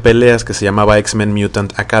videojuego de peleas que se llamaba X-Men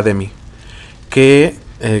Mutant Academy, que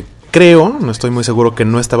creo, no estoy muy seguro, que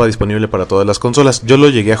no estaba disponible para todas las consolas. Yo lo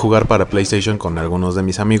llegué a jugar para PlayStation con algunos de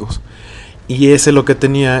mis amigos, y ese lo que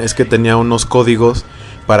tenía es que tenía unos códigos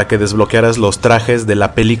para que desbloquearas los trajes de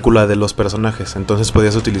la película de los personajes. Entonces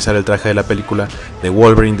podías utilizar el traje de la película de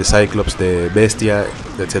Wolverine, de Cyclops, de Bestia,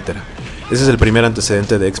 etc. Ese es el primer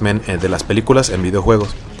antecedente de X-Men de las películas en videojuegos.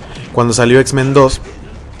 Cuando salió X-Men 2,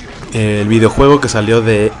 el videojuego que salió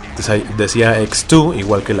decía X2,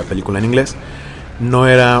 igual que la película en inglés, no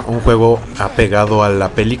era un juego apegado a la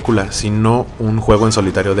película, sino un juego en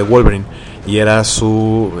solitario de Wolverine, y era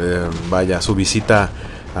su visita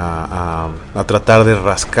a tratar de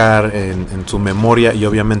rascar en su memoria, y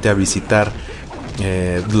obviamente a visitar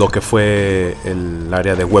lo que fue el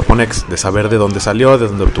área de Weapon X, de saber de dónde salió, de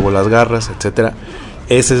dónde obtuvo las garras, etcétera.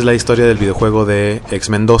 Esa es la historia del videojuego de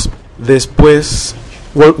X-Men 2. Después,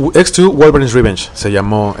 X2 Wolverine's Revenge se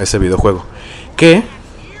llamó ese videojuego. Que,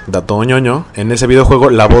 dato ñoño, en ese videojuego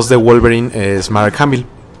la voz de Wolverine es Mark Hamill,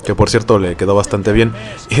 que por cierto le quedó bastante bien.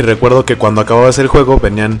 Y recuerdo que cuando acababa el juego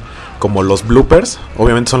venían como los bloopers.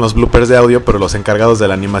 Obviamente son los bloopers de audio, pero los encargados de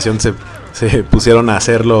la animación se pusieron a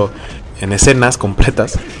hacerlo en escenas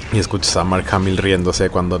completas, y escuchas a Mark Hamill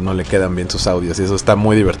riéndose cuando no le quedan bien sus audios, y eso está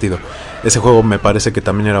muy divertido. Ese juego me parece que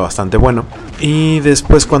también era bastante bueno. Y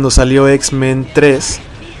después, cuando salió X-Men 3,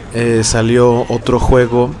 salió otro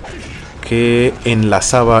juego que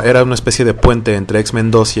enlazaba, era una especie de puente entre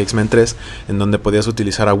X-Men 2 y X-Men 3, en donde podías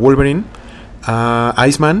utilizar a Wolverine, a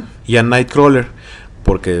Iceman y a Nightcrawler,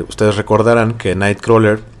 porque ustedes recordarán que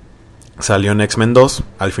Nightcrawler salió en X-Men 2,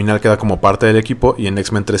 al final queda como parte del equipo, y en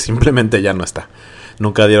X-Men 3 simplemente ya no está.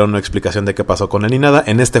 Nunca dieron una explicación de qué pasó con él ni nada.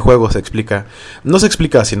 En este juego no se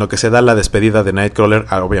explica, sino que se da la despedida de Nightcrawler,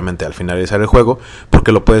 obviamente al finalizar el juego,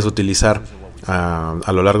 porque lo puedes utilizar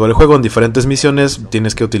a lo largo del juego en diferentes misiones.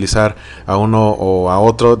 Tienes que utilizar a uno o a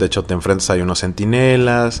otro, de hecho te enfrentas a unos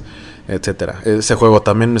centinelas, etcétera. Ese juego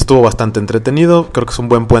también estuvo bastante entretenido, creo que es un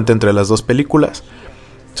buen puente entre las dos películas,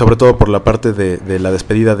 sobre todo por la parte de la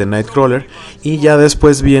despedida de Nightcrawler. Y ya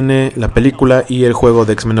después viene la película y el juego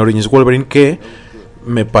de X-Men Origins Wolverine, que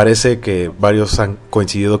me parece que varios han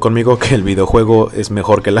coincidido conmigo que el videojuego es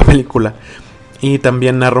mejor que la película. Y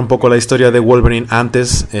también narra un poco la historia de Wolverine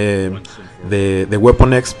antes de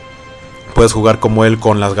Weapon X. Puedes jugar como él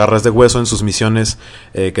con las garras de hueso en sus misiones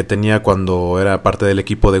que tenía cuando era parte del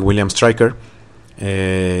equipo de William Stryker.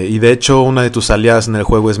 Y de hecho una de tus aliadas en el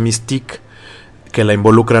juego es Mystique, que la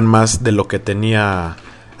involucran más de lo que tenía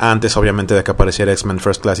antes obviamente de que apareciera X-Men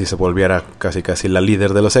First Class y se volviera casi la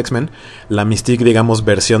líder de los X-Men. La Mystique, digamos,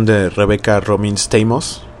 versión de Rebecca Romijn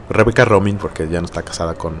Stamos, Rebecca Romijn porque ya no está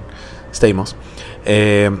casada con Stamos,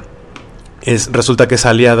 resulta que es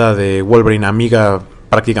aliada de Wolverine, amiga,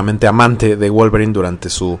 prácticamente amante de Wolverine durante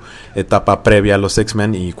su etapa previa a los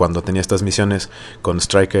X-Men y cuando tenía estas misiones con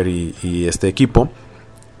Stryker y este equipo.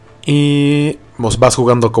 Y vas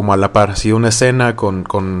jugando como a la par, sí, una escena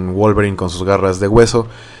con Wolverine con sus garras de hueso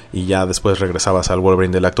y ya después regresabas al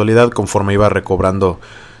Wolverine de la actualidad conforme iba recobrando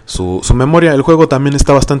su memoria. El juego también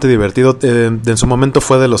está bastante divertido, en su momento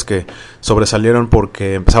fue de los que sobresalieron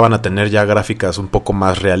porque empezaban a tener ya gráficas un poco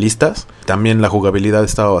más realistas. También la jugabilidad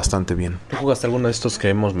estaba bastante bien. ¿Tú jugaste alguno de estos que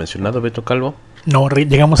hemos mencionado, Beto Calvo? No,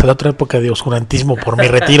 llegamos a la otra época de oscurantismo por mi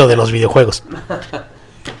retiro de los videojuegos.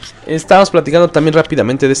 Estábamos platicando también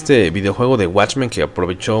rápidamente de este videojuego de Watchmen que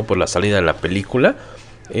aprovechó por la salida de la película.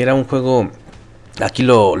 Era un juego, aquí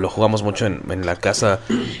lo jugamos mucho en la casa,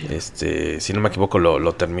 si no me equivoco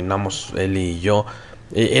lo terminamos él y yo.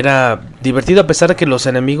 Era divertido a pesar de que los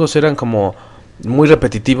enemigos eran como muy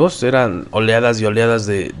repetitivos, eran oleadas y oleadas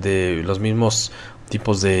de los mismos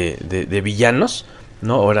tipos de villanos,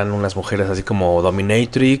 ¿no? O eran unas mujeres así como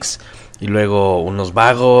Dominatrix y luego unos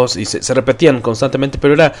vagos y se repetían constantemente,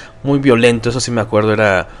 pero era muy violento, eso sí me acuerdo.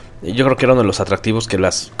 Yo creo que era uno de los atractivos, que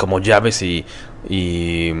las como llaves y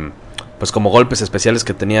pues como golpes especiales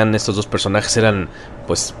que tenían estos dos personajes eran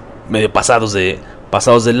pues medio pasados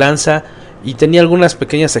de lanza, y tenía algunas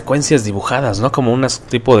pequeñas secuencias dibujadas, ¿no? Como unas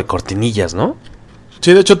tipo de cortinillas, ¿no?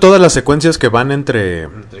 Sí, de hecho todas las secuencias que van entre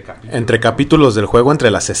capítulos del juego,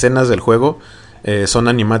 entre las escenas del juego, son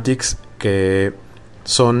animatics, que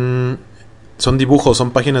son dibujos,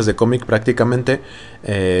 son páginas de cómic prácticamente,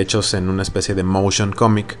 hechos en una especie de motion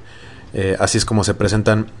comic. Así es como se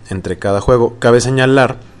presentan entre cada juego. Cabe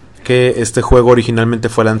señalar que este juego originalmente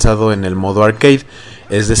fue lanzado en el modo arcade,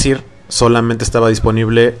 es decir, solamente estaba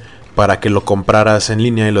disponible para que lo compraras en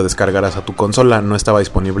línea y lo descargaras a tu consola, no estaba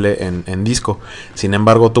disponible en disco. Sin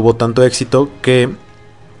embargo, tuvo tanto éxito que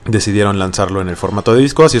decidieron lanzarlo en el formato de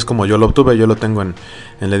disco. Así es como yo lo obtuve. Yo lo tengo en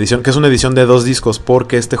la edición, que es una edición de 2 discos,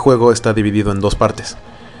 porque este juego está dividido en 2 partes.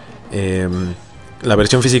 La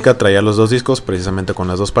versión física traía los 2 discos precisamente con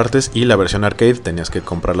las 2 partes, y la versión arcade tenías que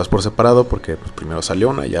comprarlas por separado porque pues, primero salió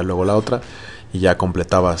una y ya luego la otra, y ya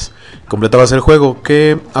completabas el juego,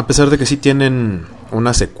 que a pesar de que sí tienen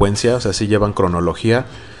una secuencia, o sea, sí llevan cronología,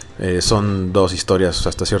 son 2 historias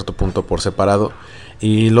hasta cierto punto por separado.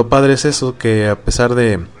 Y lo padre es eso, que a pesar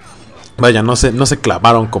de... Vaya, no se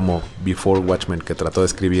clavaron como Before Watchmen, que trató de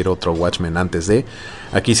escribir otro Watchmen antes de...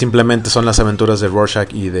 Aquí simplemente son las aventuras de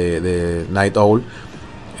Rorschach y de Night Owl,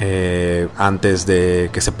 antes de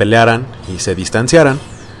que se pelearan y se distanciaran.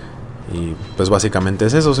 Y pues básicamente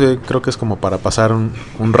es eso. Sí, creo que es como para pasar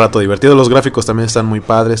un rato divertido. Los gráficos también están muy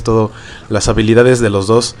padres. Las habilidades de los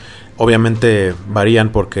dos obviamente varían,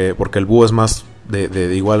 porque el búho es más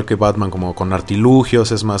de igual que Batman, como con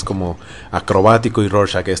artilugios, es más como acrobático, y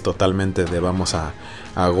Rorschach es totalmente de vamos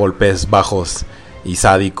a golpes bajos y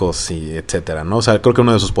sádicos y etcétera, ¿no? O sea, creo que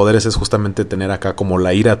uno de sus poderes es justamente tener acá como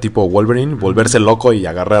la ira tipo Wolverine, volverse loco y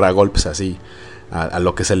agarrar a golpes así a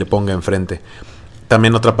lo que se le ponga enfrente.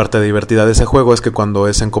 También otra parte divertida de ese juego es que cuando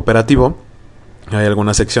es en cooperativo hay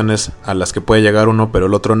algunas secciones a las que puede llegar uno pero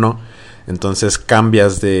el otro no. Entonces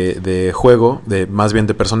cambias de juego, más bien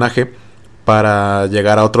de personaje, para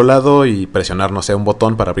llegar a otro lado y presionar, no sé, un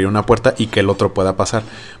botón para abrir una puerta y que el otro pueda pasar,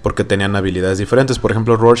 porque tenían habilidades diferentes. Por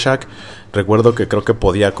ejemplo, Rorschach, recuerdo que creo que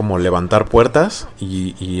podía como levantar puertas,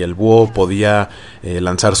 y el búho podía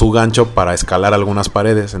lanzar su gancho para escalar algunas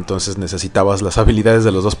paredes. Entonces necesitabas las habilidades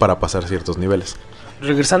de los dos para pasar ciertos niveles.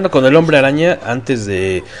 Regresando con el Hombre Araña,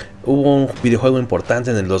 hubo un videojuego importante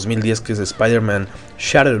en el 2010 que es Spider-Man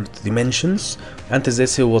Shattered Dimensions. Antes de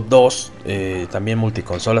ese hubo 2 también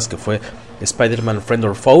multiconsolas, que fue Spider-Man Friend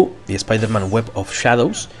or Foe y Spider-Man Web of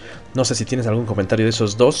Shadows. No sé si tienes algún comentario de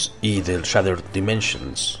esos 2 y del Shattered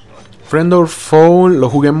Dimensions. Friend or Foe lo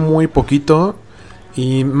jugué muy poquito,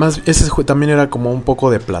 y más ese también era como un poco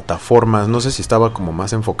de plataformas. No sé si estaba como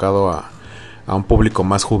más enfocado a un público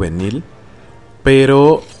más juvenil.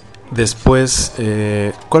 Pero después,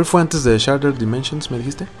 ¿cuál fue antes de Shattered Dimensions, me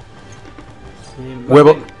dijiste?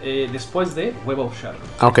 Después de Web of Shadows.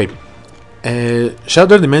 Ok.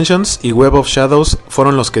 Shattered Dimensions y Web of Shadows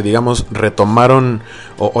fueron los que, digamos, retomaron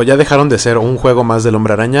o ya dejaron de ser un juego más del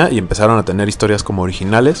Hombre Araña y empezaron a tener historias como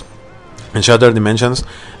originales. En Shattered Dimensions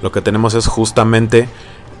lo que tenemos es justamente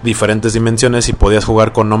diferentes dimensiones, y podías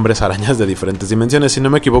jugar con hombres arañas de diferentes dimensiones. Si no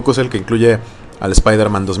me equivoco, es el que incluye al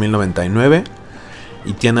Spider-Man 2099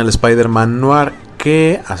 y tiene al Spider-Man Noir,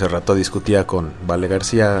 que hace rato discutía con Vale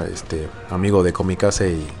García, amigo de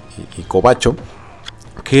Comicase y Cobacho,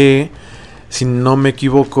 que si no me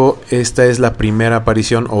equivoco, esta es la primera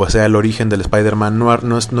aparición, o sea, el origen del Spider-Man Noir.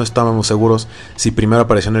 No estábamos seguros si primero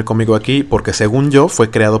apareció en el cómic o aquí, porque según yo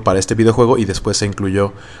fue creado para este videojuego y después se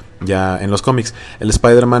incluyó ya en los cómics. El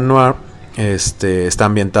Spider-Man Noir está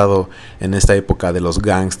ambientado en esta época de los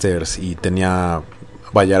gangsters y tenía,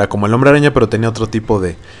 vaya, era como el Hombre Araña, pero tenía otro tipo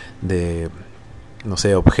de no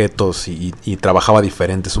sé, objetos y trabajaba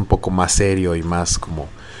diferente, es un poco más serio y más como,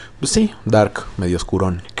 pues sí, dark, medio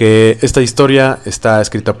oscurón. Que esta historia está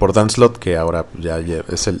escrita por Dan Slott, que ahora ya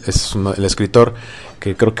es el escritor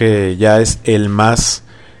que creo que ya es el más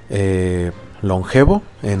longevo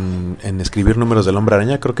en escribir números del Hombre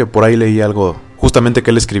Araña. Creo que por ahí leí algo justamente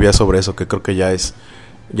que él escribía sobre eso, que creo que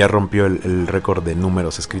ya rompió el récord de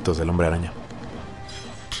números escritos del Hombre Araña.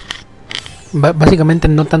 Básicamente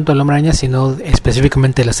no tanto el Hombre Araña, sino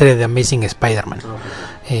específicamente la serie de Amazing Spider-Man.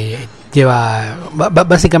 Lleva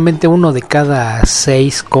básicamente uno de cada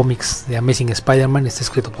 6 cómics de Amazing Spider-Man está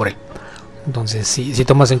escrito por él. Entonces, si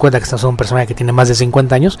tomas en cuenta que estás un personaje que tiene más de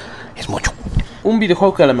 50 años, es mucho. Un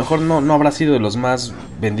videojuego que a lo mejor no habrá sido de los más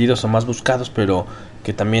vendidos o más buscados, pero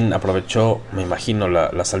que también aprovechó, me imagino,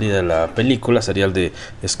 la salida de la película, sería el de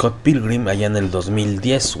Scott Pilgrim allá en el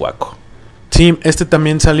 2010, Waco. Sí,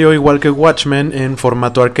 también salió igual que Watchmen en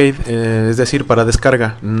formato arcade, es decir, para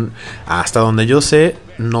descarga. Hasta donde yo sé,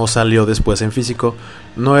 no salió después en físico.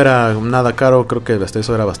 No era nada caro, creo que hasta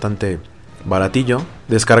eso era bastante baratillo.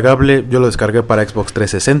 Descargable, yo lo descargué para Xbox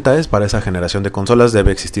 360, es para esa generación de consolas,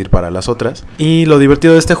 debe existir para las otras. Y lo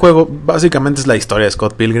divertido de este juego, básicamente es la historia de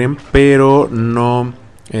Scott Pilgrim, pero no...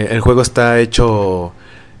 el juego está hecho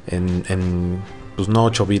en pues no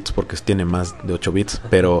 8 bits porque tiene más de 8 bits,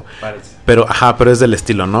 pero es del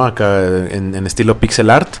estilo, ¿no? Acá en estilo pixel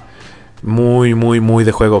art, muy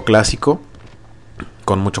de juego clásico,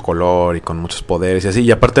 con mucho color y con muchos poderes y así,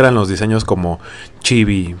 y aparte eran los diseños como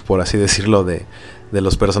chibi, por así decirlo, de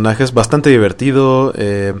los personajes, bastante divertido.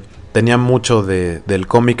 Tenía mucho del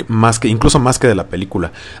cómic, incluso más que de la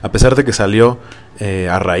película, a pesar de que salió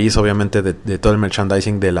a raíz obviamente de todo el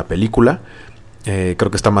merchandising de la película. Creo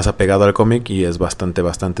que está más apegado al cómic y es bastante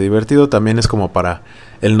divertido. También es como para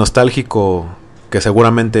el nostálgico, que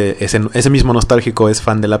seguramente ese mismo nostálgico es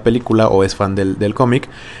fan de la película o es fan del cómic.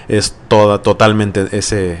 Es totalmente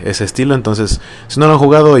ese estilo. Entonces, si no lo han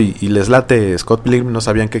jugado y les late Scott Pilgrim, no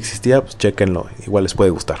sabían que existía, pues chéquenlo, igual les puede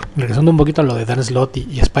gustar. Regresando un poquito a lo de Dan Slott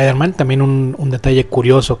y Spider-Man, también un detalle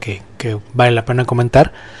curioso que vale la pena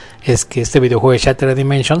comentar es que este videojuego de Shattered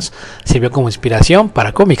Dimensions sirvió como inspiración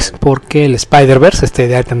para cómics, porque el Spider-Verse, esta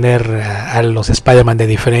idea de tener a los Spider-Man de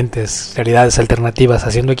diferentes realidades alternativas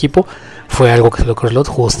haciendo equipo, fue algo que se le ocurrió a Slott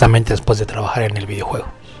justamente después de trabajar en el videojuego.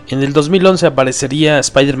 En el 2011 aparecería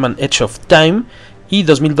Spider-Man Edge of Time y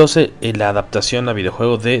 2012 la adaptación a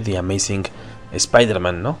videojuego de The Amazing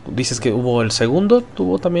Spider-Man, ¿no? Dices que hubo el segundo,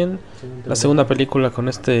 tuvo también la segunda película con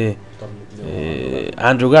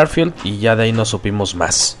Andrew Garfield, y ya de ahí no supimos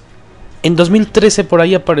más. En 2013 por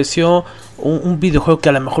ahí apareció un videojuego que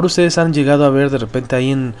a lo mejor ustedes han llegado a ver de repente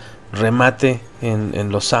ahí en remate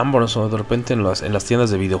en los Sanborns o de repente en las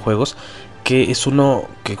tiendas de videojuegos, que es uno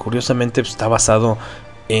que curiosamente está basado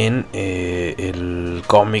en el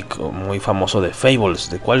cómic muy famoso de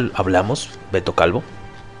Fables. ¿De cuál hablamos, Beto Calvo?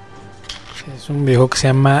 Es un videojuego que se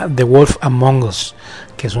llama The Wolf Among Us,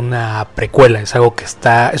 que es una precuela, es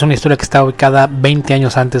una historia que está ubicada 20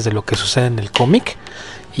 años antes de lo que sucede en el cómic,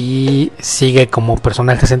 y sigue como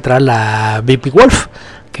personaje central a Baby Wolf,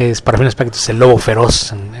 que es para fines prácticos el lobo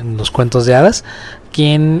feroz en los cuentos de hadas,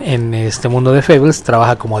 quien en este mundo de Fables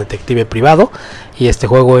trabaja como detective privado, y este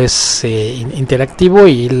juego es interactivo,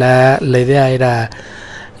 y la idea era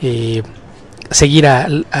seguir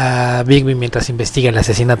a Bigby mientras investiga el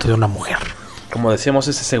asesinato de una mujer. Como decíamos,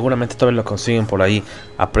 ese seguramente todavía lo consiguen por ahí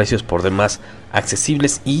a precios por demás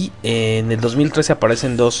accesibles. Y en el 2013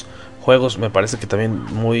 aparecen 2 juegos, me parece que también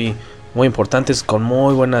muy importantes, con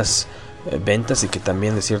muy buenas ventas, y que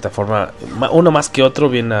también de cierta forma, uno más que otro,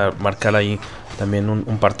 viene a marcar ahí también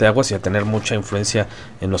un parteaguas y a tener mucha influencia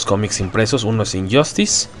en los cómics impresos. Uno es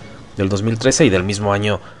Injustice del 2013 y del mismo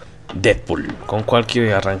año Deadpool. ¿Con cuál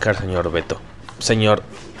quiere arrancar, señor Beto? Señor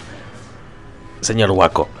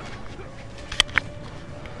Waco.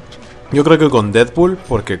 Yo creo que con Deadpool,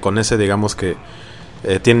 porque con ese digamos que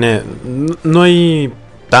no hay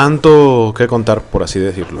tanto que contar, por así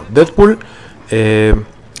decirlo. Deadpool,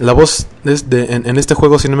 la voz en este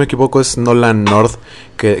juego, si no me equivoco, es Nolan North,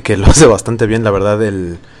 que lo hace bastante bien, la verdad.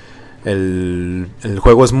 El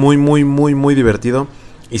juego es muy divertido,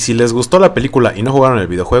 y si les gustó la película y no jugaron el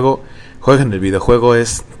videojuego, jueguen el videojuego,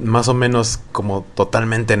 es más o menos como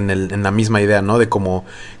totalmente en la misma idea, ¿no? De como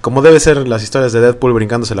debe ser las historias de Deadpool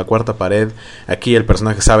brincándose la cuarta pared. Aquí el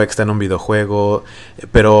personaje sabe que está en un videojuego,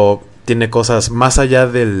 pero tiene cosas más allá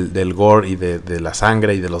del gore y de la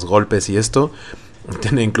sangre y de los golpes y esto.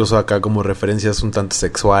 Tiene incluso acá como referencias un tanto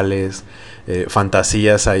sexuales,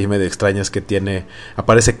 fantasías ahí medio extrañas que tiene.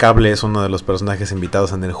 Aparece Cable, es uno de los personajes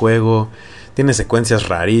invitados en el juego. Tiene secuencias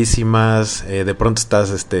rarísimas. De pronto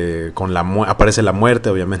estás con aparece la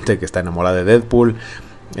muerte, obviamente, que está enamorada de Deadpool.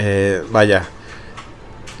 Vaya,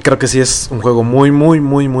 creo que sí es un juego muy, muy,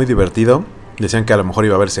 muy, muy divertido. Decían que a lo mejor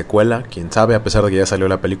iba a haber secuela, quién sabe, a pesar de que ya salió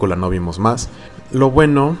la película no vimos más. Lo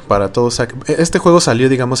bueno para todos, este juego salió,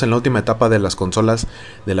 digamos, en la última etapa de las consolas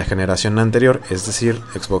de la generación anterior, es decir,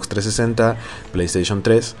 Xbox 360, PlayStation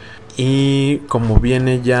 3, y como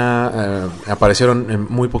viene ya, aparecieron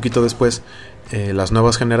muy poquito después las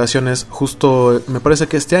nuevas generaciones. Justo me parece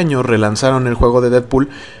que este año relanzaron el juego de Deadpool,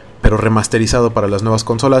 pero remasterizado para las nuevas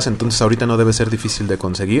consolas, entonces ahorita no debe ser difícil de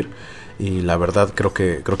conseguir. Y la verdad creo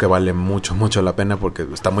que vale mucho, mucho la pena porque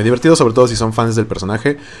está muy divertido, sobre todo si son fans del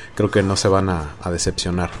personaje. Creo que no se van a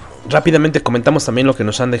decepcionar. Rápidamente comentamos también lo que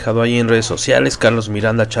nos han dejado ahí en redes sociales. Carlos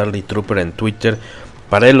Miranda, Charlie Trooper en Twitter.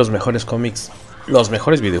 Para él los mejores cómics, los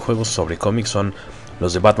mejores videojuegos sobre cómics son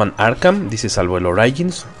los de Batman Arkham, dice, salvo el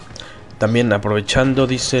Origins. También aprovechando,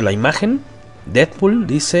 dice, la imagen, Deadpool,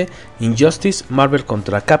 dice, Injustice, Marvel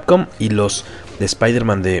contra Capcom y los de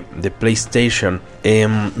Spider-Man de PlayStation.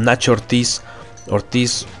 Nacho Ortiz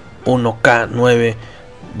 1K9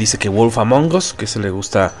 dice que Wolf Among Us, que se le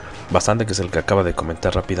gusta bastante, que es el que acaba de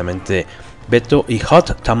comentar rápidamente Beto. Y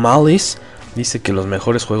Hot Tamales dice que los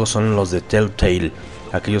mejores juegos son los de Telltale,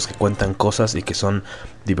 aquellos que cuentan cosas y que son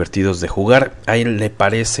divertidos de jugar. A él le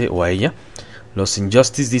parece, o a ella, los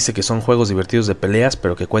Injustice dice que son juegos divertidos de peleas,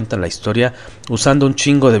 pero que cuentan la historia usando un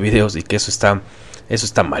chingo de videos y que eso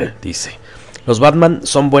está mal, dice. Los Batman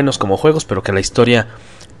son buenos como juegos, pero que la historia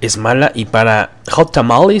es mala. Y para Hot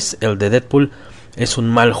Tamales, el de Deadpool es un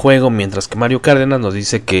mal juego, mientras que Mario Cárdenas nos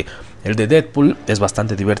dice que el de Deadpool es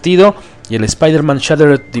bastante divertido y el Spider-Man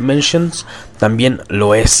Shattered Dimensions también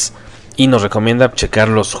lo es. Y nos recomienda checar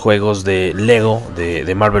los juegos de Lego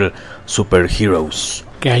de Marvel Super Heroes.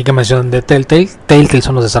 Que hay que mencionar de Telltale. Telltale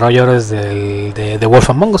son los desarrolladores de Wolf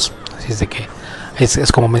Among Us, así es de que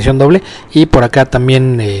es como mención doble. Y por acá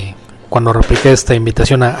también, cuando repliqué esta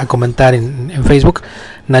invitación a comentar en Facebook,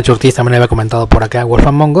 Nacho Ortiz también había comentado por acá Wolf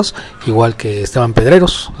Among Us, igual que Esteban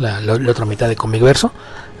Pedreros, la otra mitad de Comic Verso,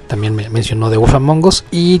 también me mencionó de Wolf Among Us.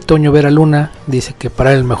 Y Toño Vera Luna dice que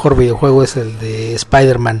para él el mejor videojuego es el de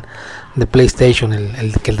Spider-Man de PlayStation,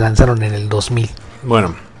 el que lanzaron en el 2000.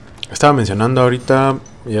 Bueno, estaba mencionando ahorita,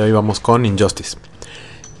 ya íbamos con Injustice.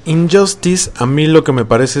 Injustice, a mí lo que me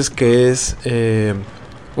parece es que es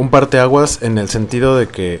un parteaguas en el sentido de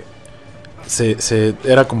que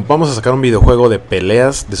era como, vamos a sacar un videojuego de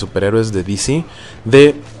peleas de superhéroes de DC,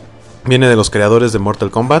 viene de los creadores de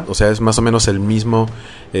Mortal Kombat, o sea, es más o menos el mismo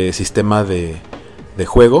sistema de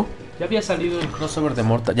juego. ¿Ya había salido el crossover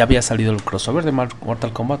de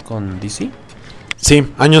Mortal Kombat con DC?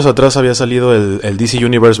 Sí, años atrás había salido el DC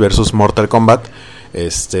Universe vs Mortal Kombat.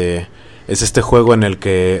 Es este juego en el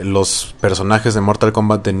que los personajes de Mortal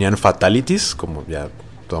Kombat tenían fatalities, como ya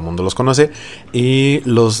todo el mundo los conoce, y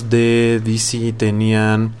los de DC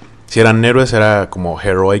tenían, si eran héroes, era como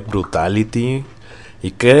Heroic Brutality,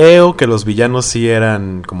 y creo que los villanos sí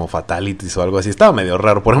eran como fatalities o algo así. Estaba medio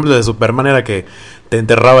raro. Por ejemplo, de Superman era que te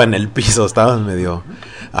enterraba en el piso. Estaba medio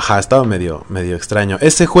extraño.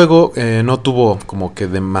 Ese juego no tuvo como que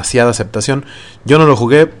demasiada aceptación. Yo no lo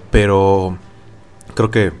jugué, pero creo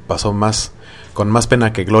que pasó con más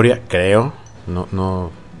pena que gloria, creo. No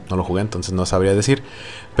lo jugué, entonces no sabría decir.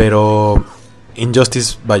 Pero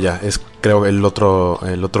Injustice, vaya, es creo el otro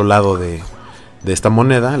lado de esta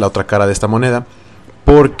moneda, la otra cara de esta moneda.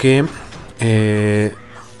 Porque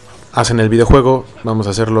hacen el videojuego, vamos a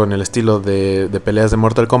hacerlo en el estilo de peleas de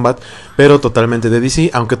Mortal Kombat, pero totalmente de DC,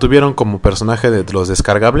 aunque tuvieron como personaje de los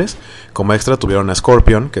descargables, como extra tuvieron a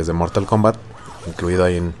Scorpion, que es de Mortal Kombat, incluido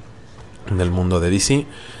ahí en el mundo de DC.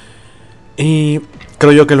 Y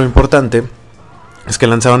creo yo que lo importante es que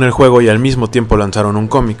lanzaron el juego y al mismo tiempo lanzaron un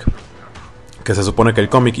cómic, que se supone que el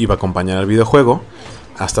cómic iba a acompañar al videojuego.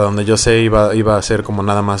 Hasta donde yo sé iba a ser como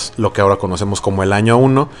nada más lo que ahora conocemos como el año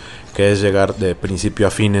 1, que es llegar de principio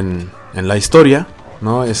a fin en la historia,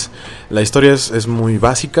 ¿no? La historia es muy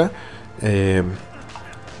básica. El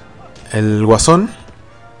Guasón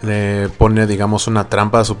le pone, digamos, una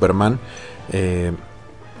trampa a Superman.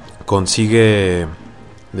 Consigue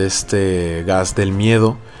de este gas del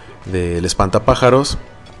miedo, del espantapájaros,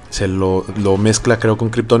 se lo mezcla creo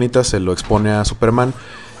con kriptonita, se lo expone a Superman,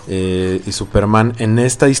 y Superman en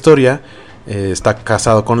esta historia está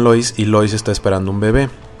casado con Lois y Lois está esperando un bebé.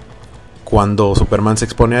 Cuando Superman se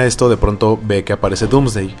expone a esto, de pronto ve que aparece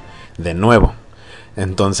Doomsday de nuevo.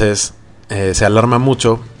 Entonces se alarma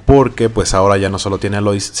mucho porque pues ahora ya no solo tiene a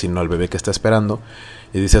Lois, sino al bebé que está esperando.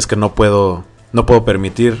 Y dice, es que no puedo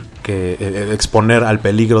permitir que exponer al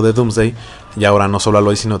peligro de Doomsday, y ahora no solo a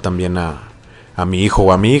Lois, sino también a mi hijo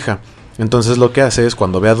o a mi hija. Entonces lo que hace es,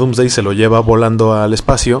 cuando ve a Doomsday, se lo lleva volando al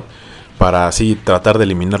espacio para así tratar de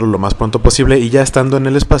eliminarlo lo más pronto posible. Y ya estando en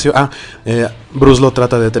el espacio, Bruce lo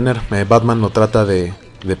trata de detener, Batman lo trata de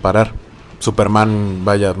parar. Superman,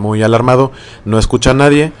 vaya, muy alarmado, no escucha a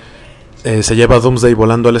nadie, se lleva a Doomsday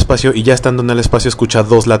volando al espacio, y ya estando en el espacio escucha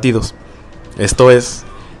 2 latidos. Esto es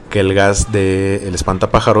que el gas del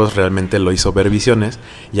espantapájaros realmente lo hizo ver visiones,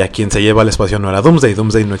 y a quien se lleva al espacio no era Doomsday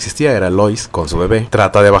no existía, era Lois con su bebé.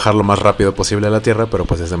 Trata de bajar lo más rápido posible a la Tierra, pero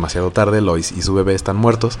pues es demasiado tarde, Lois y su bebé están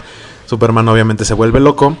muertos. Superman obviamente se vuelve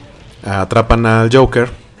loco, atrapan al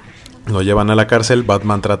Joker, lo llevan a la cárcel.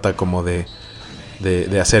 Batman trata como de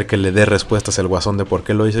hacer que le dé respuestas al Guasón de por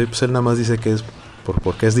qué lo hizo, y pues él nada más dice que es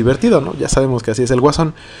porque es divertido, ¿no? Ya sabemos que así es el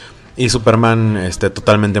Guasón. Y Superman,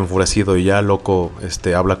 totalmente enfurecido y ya loco,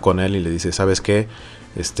 habla con él y le dice, ¿sabes qué?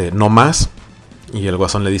 No más. Y el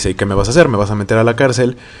Guasón le dice, ¿y qué me vas a hacer? ¿Me vas a meter a la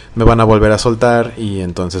cárcel? ¿Me van a volver a soltar? Y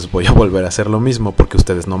entonces voy a volver a hacer lo mismo porque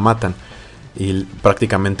ustedes no matan. Y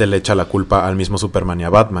prácticamente le echa la culpa al mismo Superman y a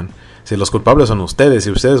Batman. Si los culpables son ustedes,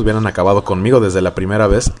 si ustedes hubieran acabado conmigo desde la primera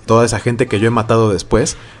vez, toda esa gente que yo he matado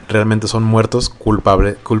después realmente son muertos culpa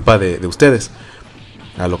de ustedes.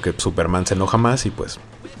 A lo que Superman se enoja más y pues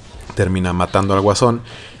termina matando al Guasón.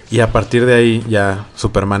 Y a partir de ahí ya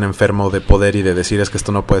Superman, enfermo de poder y de decir, es que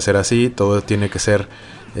esto no puede ser así, todo tiene que ser,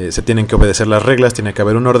 se tienen que obedecer las reglas, tiene que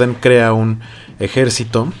haber un orden, crea un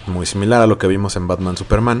ejército muy similar a lo que vimos en Batman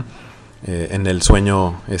Superman, en el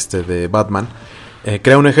sueño de Batman.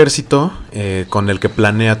 Crea un ejército con el que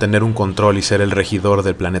planea tener un control y ser el regidor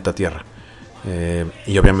del planeta Tierra.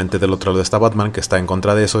 Y obviamente del otro lado está Batman, que está en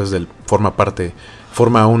contra de eso,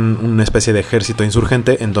 forma una especie de ejército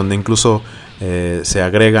insurgente en donde incluso se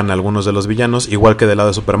agregan algunos de los villanos, igual que del lado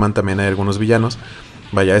de Superman también hay algunos villanos.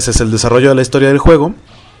 Vaya, ese es el desarrollo de la historia del juego.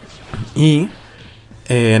 Y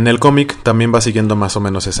en el cómic también va siguiendo más o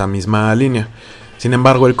menos esa misma línea. Sin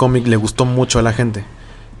embargo, el cómic le gustó mucho a la gente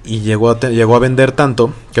y llegó a vender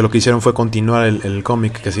tanto que lo que hicieron fue continuar el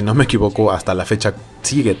cómic, que si no me equivoco hasta la fecha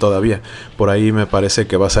sigue todavía. Por ahí me parece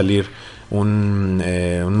que va a salir un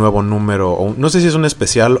nuevo número, o no sé si es un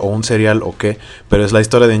especial o un serial o qué, pero es la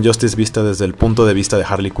historia de Injustice vista desde el punto de vista de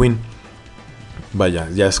Harley Quinn. Vaya,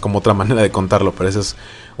 ya es como otra manera de contarlo, pero eso es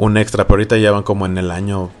un extra. Pero ahorita ya van como en el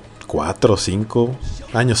año 4, 5,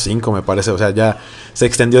 año 5 me parece, o sea, ya se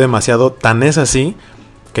extendió demasiado. Tan es así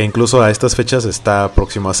que incluso a estas fechas está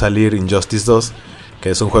próximo a salir Injustice 2,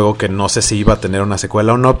 que es un juego que no sé si iba a tener una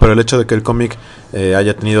secuela o no, pero el hecho de que el cómic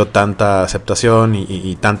haya tenido tanta aceptación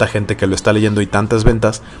y tanta gente que lo está leyendo y tantas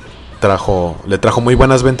ventas, le trajo muy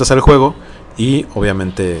buenas ventas al juego, y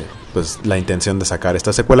obviamente pues la intención de sacar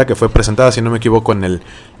esta secuela, que fue presentada, si no me equivoco, en el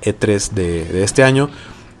E3 de este año.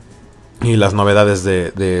 Y las novedades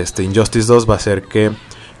de este Injustice 2 va a ser que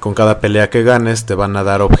con cada pelea que ganes te van a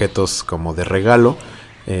dar objetos como de regalo,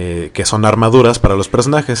 que son armaduras para los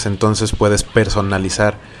personajes. Entonces puedes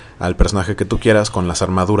personalizar al personaje que tú quieras con las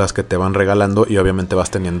armaduras que te van regalando, y obviamente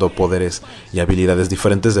vas teniendo poderes y habilidades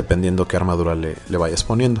diferentes dependiendo qué armadura le vayas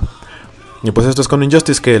poniendo. Y pues esto es con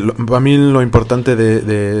Injustice, que a mí lo importante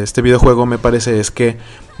de este videojuego me parece es que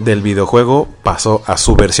del videojuego pasó a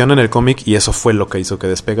su versión en el cómic, y eso fue lo que hizo que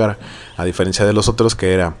despegara, a diferencia de los otros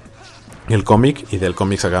que era el cómic, y del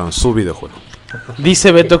cómic sacaron su videojuego.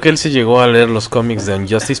 Dice Beto que él se llegó a leer los cómics de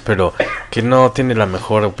Injustice, pero que no tiene la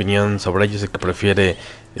mejor opinión sobre ellos y que prefiere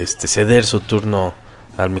ceder su turno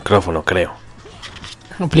al micrófono, creo.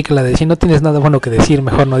 Aplica la de si no tienes nada bueno que decir,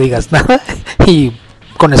 mejor no digas nada, y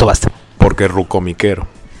con eso basta. Porque es rucomiquero.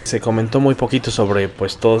 Se comentó muy poquito sobre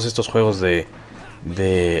pues todos estos juegos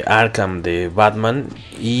de Arkham, de Batman,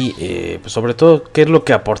 y pues sobre todo qué es lo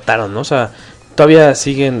que aportaron, ¿no? O sea, todavía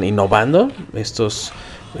siguen innovando estos,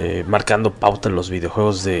 marcando pauta en los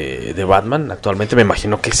videojuegos de Batman. Actualmente me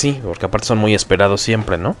imagino que sí, porque aparte son muy esperados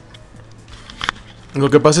siempre, ¿no? Lo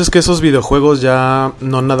que pasa es que esos videojuegos ya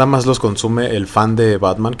no nada más los consume el fan de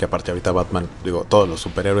Batman, que aparte ahorita Batman, todos los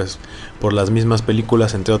superhéroes por las mismas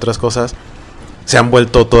películas, entre otras cosas, se han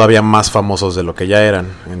vuelto todavía más famosos de lo que ya eran.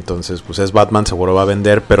 Entonces pues es Batman, seguro va a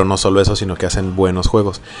vender, pero no solo eso, sino que hacen buenos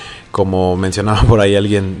juegos. Como mencionaba por ahí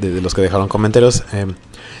alguien de los que dejaron comentarios,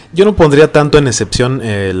 Yo no pondría tanto en excepción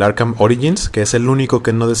el Arkham Origins, que es el único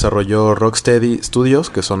que no desarrolló Rocksteady Studios,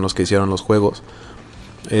 que son los que hicieron los juegos.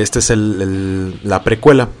 Este es la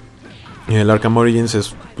precuela. El Arkham Origins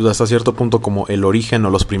es pues, hasta cierto punto como el origen o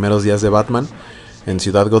los primeros días de Batman en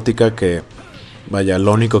Ciudad Gótica, que vaya,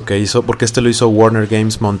 lo único que hizo, porque este lo hizo Warner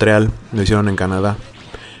Games Montreal, lo hicieron en Canadá.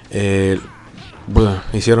 Bueno,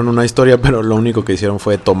 hicieron una historia, pero lo único que hicieron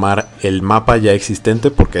fue tomar el mapa ya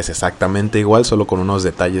existente, porque es exactamente igual, solo con unos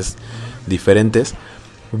detalles diferentes,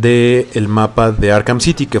 del mapa de Arkham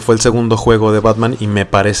City, que fue el segundo juego de Batman y me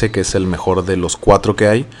parece que es el mejor de los 4 que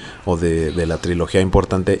hay, o de la trilogía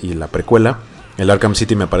importante y la precuela. El Arkham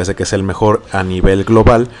City me parece que es el mejor a nivel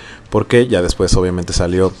global, porque ya después obviamente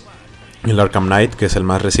salió el Arkham Knight, que es el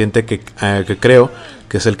más reciente, que creo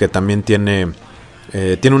que es el que también tiene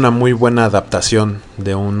una muy buena adaptación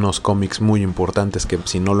de unos cómics muy importantes, que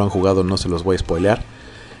si no lo han jugado no se los voy a spoilear,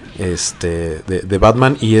 de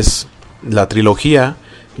Batman. Y es la trilogía,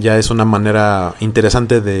 ya es una manera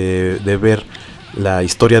interesante de ver la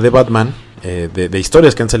historia de Batman, de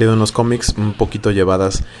historias que han salido en los cómics, un poquito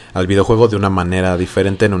llevadas al videojuego de una manera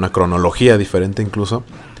diferente, en una cronología diferente incluso.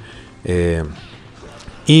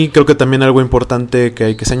 Y creo que también algo importante que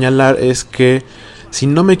hay que señalar es que, si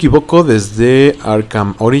no me equivoco, desde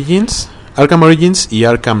Arkham Origins y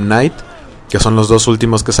Arkham Knight, que son los dos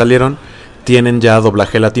últimos que salieron, tienen ya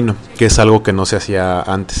doblaje latino, que es algo que no se hacía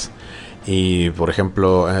antes. Y por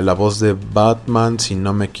ejemplo, la voz de Batman, si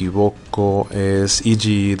no me equivoco, es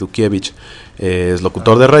E.G. Dukievich, es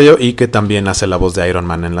locutor de radio y que también hace la voz de Iron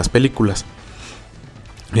Man en las películas.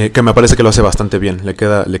 Que me parece que lo hace bastante bien,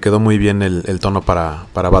 le quedó muy bien el tono para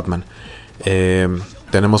Batman.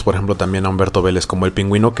 Tenemos por ejemplo también a Humberto Vélez como el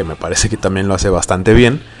Pingüino, que me parece que también lo hace bastante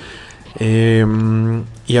bien.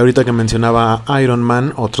 Y ahorita que mencionaba Iron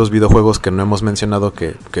Man, otros videojuegos que no hemos mencionado,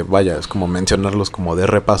 que vaya, es como mencionarlos como de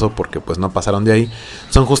repaso porque pues no pasaron de ahí,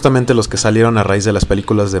 son justamente los que salieron a raíz de las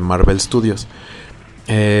películas de Marvel Studios.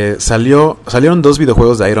 Salieron 2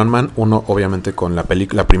 videojuegos de Iron Man, uno obviamente con la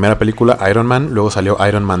primera película Iron Man, luego salió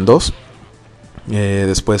Iron Man 2,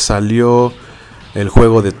 después salió el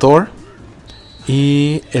juego de Thor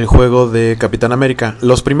y el juego de Capitán América.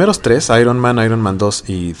 Los primeros 3, Iron Man 2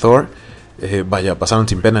 y Thor, pasaron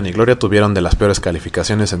sin pena ni gloria, tuvieron de las peores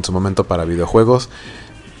calificaciones en su momento para videojuegos.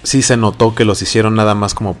 Sí se notó que los hicieron nada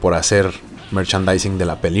más como por hacer merchandising de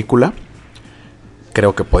la película.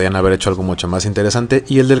 Creo que podían haber hecho algo mucho más interesante.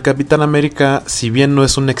 Y el del Capitán América, si bien no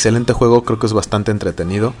es un excelente juego, creo que es bastante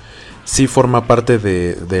entretenido. Sí forma parte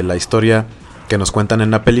de la historia que nos cuentan en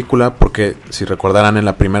la película, porque si recordarán, en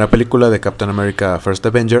la primera película de Captain America First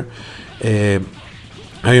Avenger,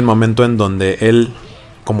 hay un momento en donde él,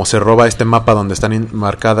 como se roba este mapa donde están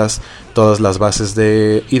marcadas todas las bases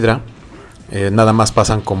de Hydra, nada más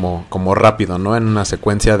pasan como rápido, ¿no? En una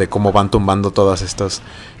secuencia de cómo van tumbando todas estas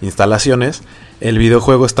instalaciones. El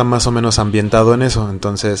videojuego está más o menos ambientado en eso,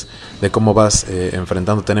 entonces de cómo vas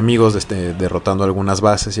enfrentándote a enemigos, derrotando algunas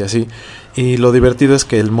bases y así. Y lo divertido es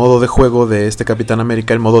que el modo de juego de este Capitán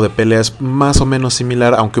América, el modo de pelea, es más o menos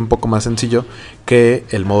similar, aunque un poco más sencillo que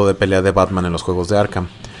el modo de pelea de Batman en los juegos de Arkham.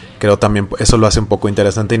 Creo también eso lo hace un poco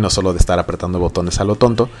interesante, y no solo de estar apretando botones a lo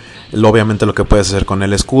tonto. Obviamente lo que puedes hacer con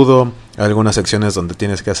el escudo, algunas secciones donde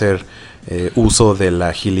tienes que hacer uso de la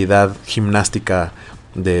agilidad gimnástica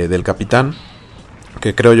del capitán,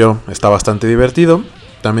 que creo yo está bastante divertido.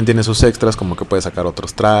 También tiene sus extras, como que puedes sacar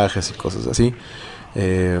otros trajes y cosas así.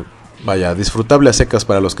 Disfrutable a secas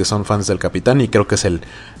para los que son fans del capitán, y creo que es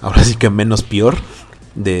ahora sí que menos peor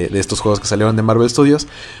de estos juegos que salieron de Marvel Studios.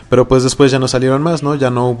 Pero pues después ya no salieron más, ¿no? Ya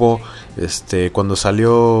no hubo, cuando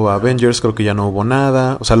salió Avengers creo que ya no hubo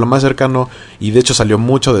nada. O sea, lo más cercano, y de hecho salió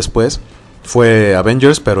mucho después, fue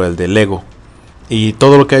Avengers, pero el de Lego. Y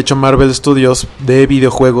todo lo que ha hecho Marvel Studios de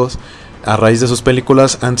videojuegos a raíz de sus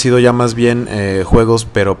películas han sido ya más bien juegos,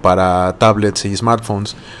 pero para tablets y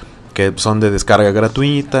smartphones, que son de descarga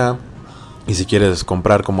gratuita. Y si quieres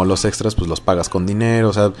comprar como los extras, pues los pagas con dinero.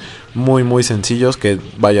 O sea, muy muy sencillos, que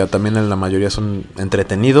también en la mayoría son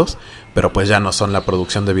entretenidos, pero pues ya no son la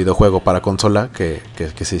producción de videojuego para consola que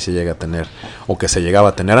sí se llega a tener, o que se llegaba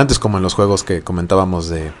a tener antes, como en los juegos que comentábamos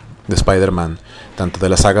de Spider-Man, tanto de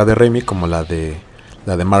la saga de Raimi como la de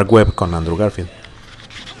Mark Webb con Andrew Garfield.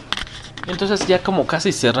 Entonces, ya como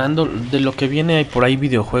casi cerrando, de lo que viene hay por ahí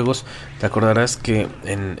videojuegos. Te acordarás que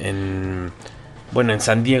en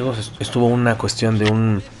San Diego estuvo una cuestión de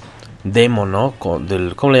un demo, ¿no?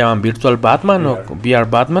 ¿Cómo le llaman? Virtual Batman o VR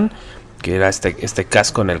Batman, que era este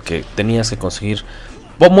casco en el que tenías que conseguir,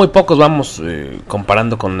 muy pocos,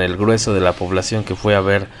 comparando con el grueso de la población que fue a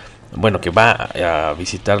ver, que va a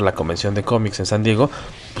visitar la convención de cómics en San Diego,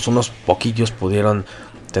 pues unos poquillos pudieron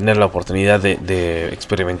tener la oportunidad de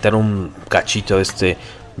experimentar un cachito de este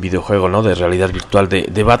videojuego, ¿no? De realidad virtual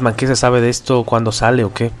de Batman. ¿Qué se sabe de esto? ¿Cuándo sale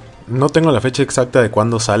o qué? No tengo la fecha exacta de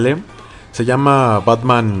cuándo sale. Se llama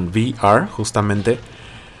Batman VR, justamente.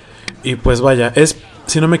 Y pues vaya, es,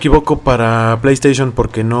 si no me equivoco, para PlayStation,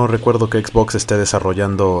 porque no recuerdo que Xbox esté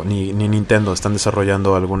desarrollando, ni Nintendo están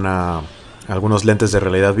desarrollando algunos lentes de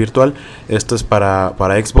realidad virtual. Esto es para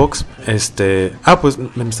Xbox. Pues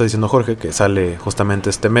me está diciendo Jorge que sale justamente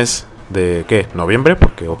este mes de ¿qué? ¿Noviembre?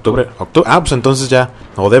 Porque octubre. Pues entonces ya,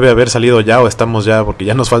 o debe haber salido ya, o estamos ya, porque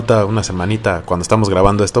ya nos falta una semanita cuando estamos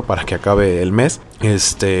grabando esto para que acabe el mes.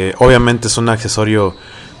 Obviamente es un accesorio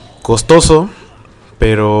costoso,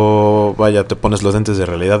 pero vaya, te pones los lentes de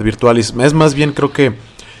realidad virtual y es más bien, creo que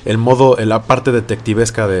la parte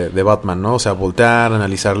detectivesca de Batman, ¿no? O sea, voltear,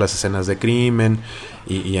 analizar las escenas de crimen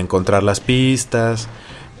y encontrar las pistas.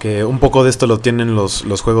 Que un poco de esto lo tienen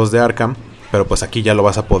los juegos de Arkham, pero pues aquí ya lo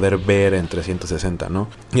vas a poder ver en 360, ¿no?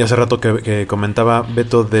 Y hace rato que comentaba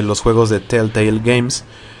Beto de los juegos de Telltale Games.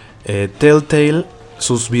 Telltale,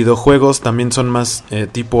 sus videojuegos también son más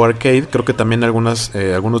tipo arcade. Creo que también algunos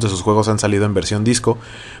de sus juegos han salido en versión disco,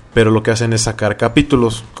 pero lo que hacen es sacar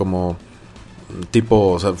capítulos como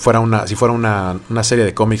tipo, o sea, si fuera una serie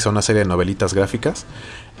de cómics o una serie de novelitas gráficas.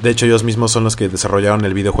 De hecho, ellos mismos son los que desarrollaron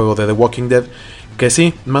el videojuego de The Walking Dead, que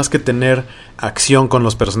sí, más que tener acción con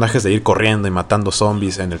los personajes de ir corriendo y matando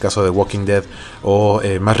zombies, en el caso de Walking Dead, o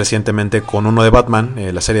más recientemente con uno de Batman,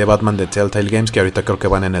 la serie de Batman de Telltale Games, que ahorita creo que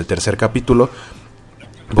van en el 3er capítulo,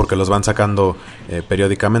 porque los van sacando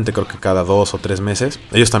periódicamente, creo que cada 2 o 3 meses.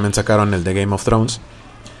 Ellos también sacaron el de Game of Thrones.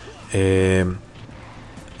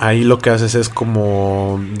 Ahí lo que haces es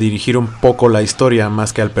como dirigir un poco la historia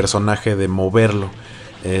más que al personaje, de moverlo.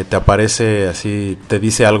 Te aparece así, te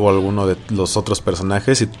dice algo alguno de los otros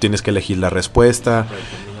personajes y tú tienes que elegir la respuesta.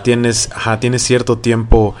 Tienes cierto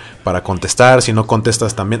tiempo para contestar. Si no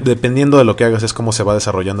contestas también, dependiendo de lo que hagas, es como se va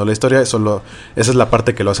desarrollando la historia. Esa es la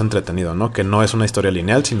parte que lo hace entretenido, ¿no? Que no es una historia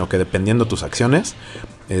lineal, sino que dependiendo de tus acciones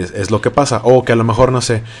es lo que pasa. O que a lo mejor, no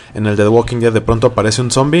sé, en el de The Walking Dead de pronto aparece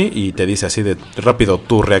un zombie y te dice así de rápido,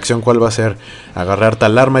 tu reacción cuál va a ser: agarrar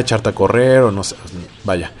tal arma, echarte a correr, o no sé,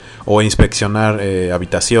 vaya, o inspeccionar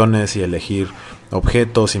habitaciones y elegir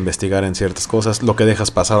objetos, investigar en ciertas cosas. Lo que dejas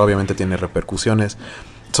pasar obviamente tiene repercusiones.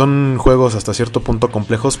 Son juegos hasta cierto punto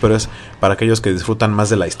complejos, pero es para aquellos que disfrutan más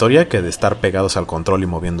de la historia que de estar pegados al control y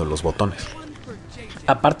moviendo los botones.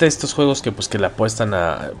 Aparte de estos juegos que le apuestan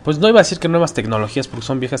a, pues no iba a decir que nuevas tecnologías, porque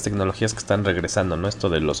son viejas tecnologías que están regresando, ¿no? Esto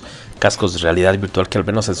de los cascos de realidad virtual, que al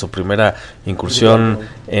menos en su primera incursión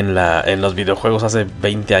en los videojuegos hace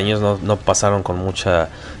 20 años no pasaron con mucha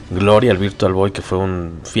gloria. El Virtual Boy, que fue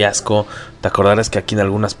un fiasco. Te acordarás que aquí en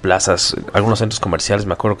algunas plazas, algunos centros comerciales,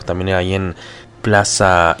 me acuerdo que también ahí en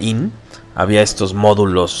Plaza Inn había estos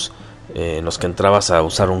módulos en los que entrabas a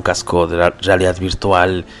usar un casco de realidad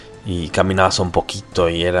virtual y caminabas un poquito,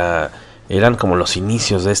 y eran como los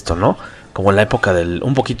inicios de esto, ¿no? Como en la época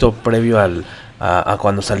un poquito previo a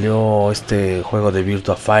cuando salió este juego de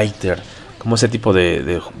Virtua Fighter, como ese tipo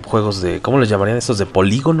de juegos de, ¿cómo les llamarían estos? De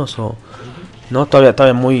polígonos, o no,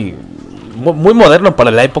 todavía muy moderno para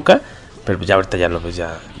la época, pero ya ahorita ya lo ves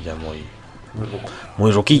ya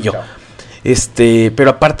muy roquillo.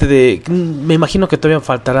 Pero aparte me imagino que todavía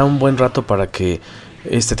faltará un buen rato para que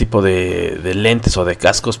este tipo de lentes o de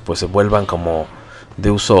cascos pues se vuelvan como de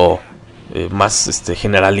uso más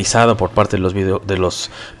generalizado por parte de los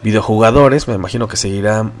videojugadores. Me imagino que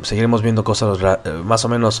seguiremos viendo cosas más o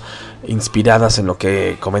menos inspiradas en lo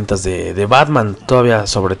que comentas de Batman, todavía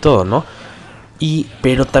sobre todo, ¿no?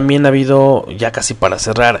 Pero también ha habido, ya casi para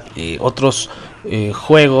cerrar, otros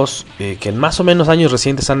juegos que en más o menos años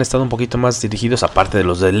recientes han estado un poquito más dirigidos, aparte de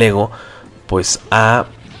los de Lego, pues a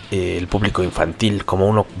el público infantil, como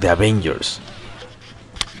uno de Avengers.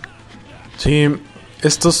 Sí,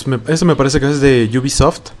 este me parece que es de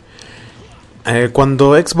Ubisoft.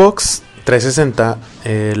 Cuando Xbox 360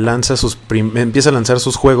 empieza a lanzar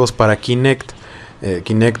sus juegos para Kinect.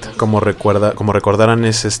 Kinect, como recordarán,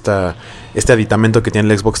 es este aditamento que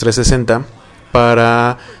tiene el Xbox 360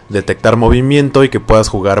 para detectar movimiento y que puedas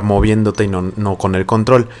jugar moviéndote y no con el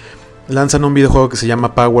control. Lanzan un videojuego que se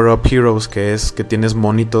llama Power Up Heroes, que tienes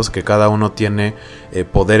monitos que cada uno tiene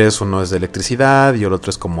poderes. Uno es de electricidad y el otro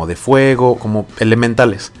es como de fuego, como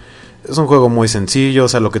elementales. Es un juego muy sencillo, o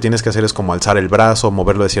sea, lo que tienes que hacer es como alzar el brazo,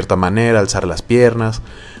 moverlo de cierta manera, alzar las piernas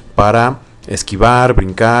para esquivar,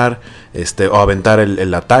 brincar, o aventar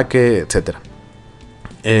el ataque, etcétera.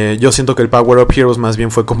 Yo siento que el Power Up Heroes más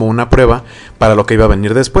bien fue como una prueba para lo que iba a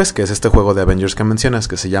venir después, que es este juego de Avengers que mencionas,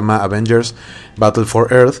 que se llama Avengers Battle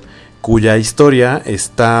for Earth, cuya historia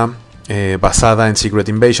está basada en Secret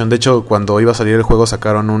Invasion. De hecho, cuando iba a salir el juego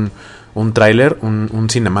sacaron un tráiler, un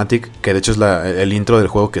cinematic, que de hecho es el intro del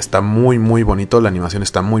juego, que está muy muy bonito, la animación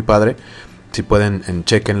está muy padre. Si pueden,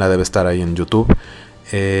 chequenla, debe estar ahí en YouTube.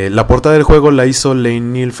 La portada del juego la hizo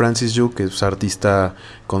Neil Francis Yu, que es artista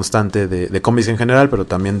constante de cómics en general, pero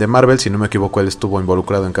también de Marvel. Si no me equivoco, él estuvo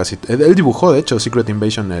involucrado en casi... Él dibujó, de hecho, Secret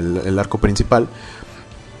Invasion, el arco principal.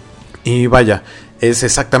 Y vaya, es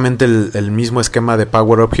exactamente el mismo esquema de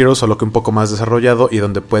Power Up Heroes, solo que un poco más desarrollado y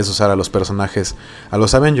donde puedes usar a los personajes, a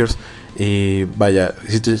los Avengers. Y vaya,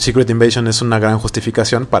 Secret Invasion es una gran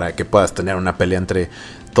justificación para que puedas tener una pelea entre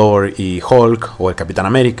Thor y Hulk, o el Capitán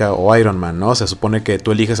América, o Iron Man, ¿no? Se supone que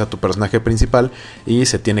tú eliges a tu personaje principal y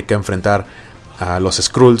se tiene que enfrentar a los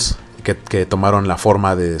Skrulls, que tomaron la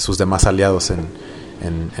forma de sus demás aliados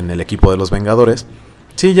en el equipo de los Vengadores.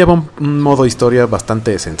 Sí, lleva un modo historia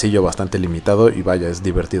bastante sencillo, bastante limitado, y vaya, es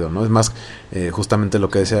divertido, ¿no? Es más, justamente lo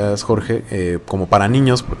que decías, Jorge, como para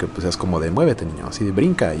niños, porque pues es como de muévete, niño, así de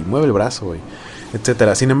brinca y mueve el brazo,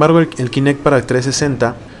 etcétera. Sin embargo, el Kinect para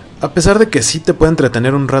 360, a pesar de que sí te puede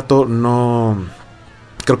entretener un rato,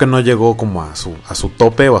 creo que no llegó como a su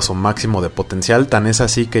tope o a su máximo de potencial. Tan es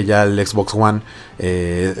así que ya el Xbox One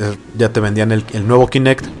ya te vendían el nuevo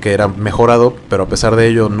Kinect, que era mejorado, pero a pesar de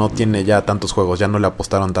ello no tiene ya tantos juegos, ya no le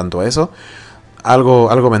apostaron tanto a eso.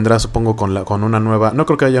 Algo vendrá, supongo, con una nueva... No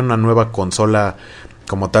creo que haya una nueva consola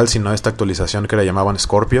como tal, sino esta actualización que le llamaban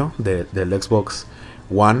Scorpio del Xbox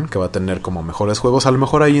One, que va a tener como mejores juegos. A lo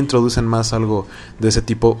mejor ahí introducen más algo de ese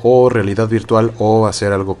tipo, o realidad virtual, o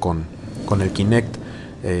hacer algo con el Kinect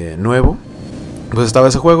nuevo. Pues estaba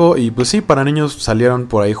ese juego, y pues sí, para niños salieron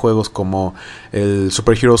por ahí juegos como el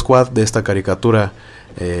Super Hero Squad, de esta caricatura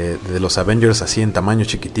de los Avengers, así en tamaño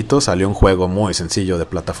chiquitito. Salió un juego muy sencillo de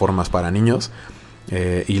plataformas para niños,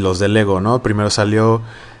 y los de Lego, ¿no? Primero salió...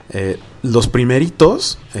 los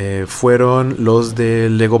primeritos fueron los de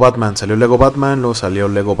Lego Batman. Salió Lego Batman, luego salió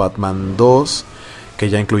Lego Batman 2, que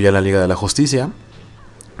ya incluía la Liga de la Justicia.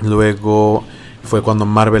 Luego fue cuando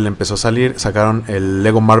Marvel empezó a salir. Sacaron el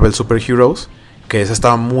Lego Marvel Super Heroes, que ese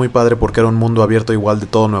estaba muy padre porque era un mundo abierto igual de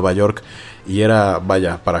todo Nueva York. Y era,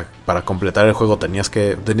 vaya, para completar el juego tenías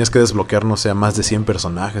que desbloquear, no sé, más de 100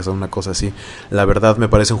 personajes o una cosa así. La verdad me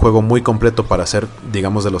parece un juego muy completo para ser,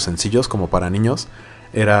 digamos, de los sencillos, como para niños.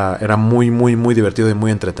 Era muy muy muy divertido y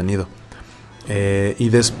muy entretenido. Y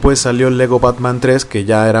después salió Lego Batman 3, que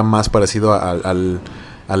ya era más parecido al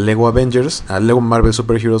Lego Avengers, al Lego Marvel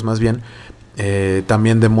Super Heroes más bien.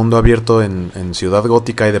 También de mundo abierto en Ciudad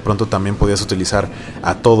Gótica, y de pronto también podías utilizar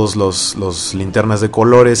a todos los linternas de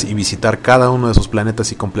colores y visitar cada uno de sus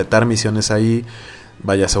planetas y completar misiones ahí.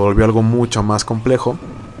 Vaya, se volvió algo mucho más complejo.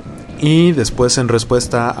 Y después, en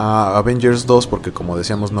respuesta a Avengers 2, porque como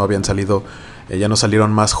decíamos no habían salido, ya no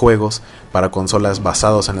salieron más juegos para consolas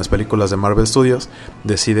basados en las películas de Marvel Studios,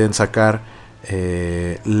 deciden sacar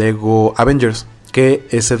Lego Avengers, que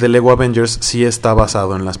ese de Lego Avengers sí está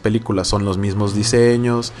basado en las películas, son los mismos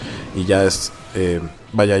diseños y ya es...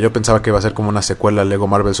 vaya, yo pensaba que iba a ser como una secuela Lego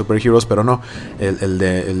Marvel Super Heroes, pero no.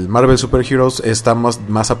 El Marvel Super Heroes está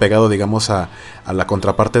más apegado, digamos, a la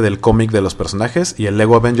contraparte del cómic de los personajes, y el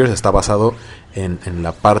Lego Avengers está basado en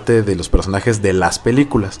la parte de los personajes de las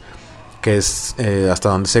películas, que es, hasta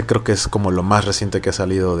donde sé, creo que es como lo más reciente que ha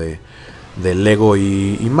salido de Lego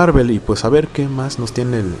y Marvel. Y pues a ver qué más nos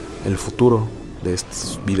tiene el futuro de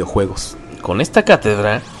estos videojuegos. Con esta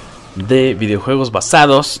cátedra de videojuegos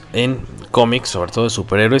basados en cómics, sobre todo de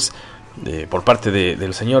superhéroes, por parte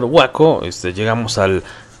del señor Waco, llegamos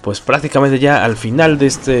pues prácticamente ya al final de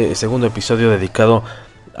este segundo episodio dedicado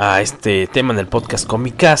a este tema en el podcast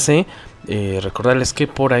Comicase. Recordarles que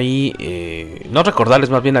por ahí, no recordarles,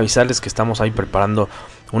 más bien avisarles que estamos ahí preparando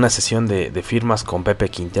una sesión de firmas con Pepe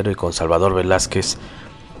Quintero y con Salvador Velázquez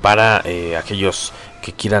para aquellos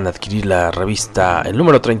que quieran adquirir la revista, el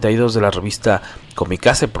número 32 de la revista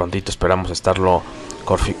Comicase. Prontito esperamos estarlo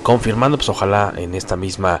confirmando, pues ojalá en esta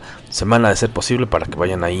misma semana, de ser posible, para que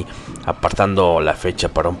vayan ahí apartando la fecha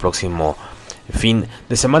para un próximo fin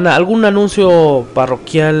de semana. ¿Algún anuncio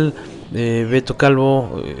parroquial, Beto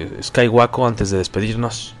Calvo, Skywaco, antes de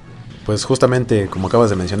despedirnos? Pues justamente, como acabas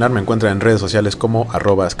de mencionar, me encuentran en redes sociales como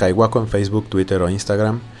 @Skywaco en Facebook, Twitter o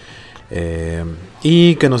Instagram.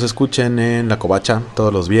 Y que nos escuchen en La Covacha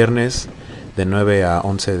todos los viernes de 9 a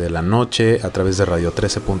 11 de la noche a través de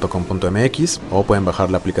radio13.com.mx, o pueden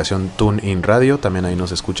bajar la aplicación TuneIn Radio, también ahí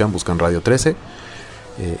nos escuchan, buscan Radio 13.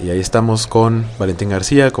 Y ahí estamos con Valentín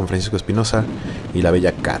García, con Francisco Espinosa y la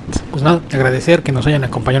bella Kat. Pues nada, agradecer que nos hayan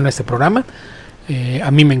acompañado en este programa.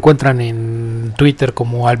 A mí me encuentran en Twitter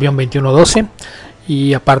como Albion2112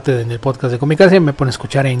 Y aparte en el podcast de Comicase me pueden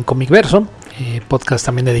escuchar en Comicverso, podcast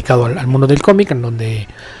también dedicado al mundo del cómic, en donde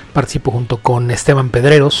participo junto con Esteban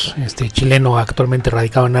Pedreros, chileno actualmente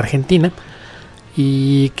radicado en Argentina,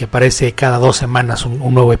 y que aparece cada 2 semanas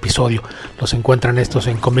un nuevo episodio. Los encuentran estos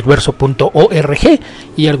en comicverso.org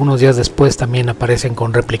y algunos días después también aparecen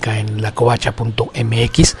con réplica en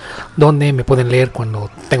lacovacha.mx, donde me pueden leer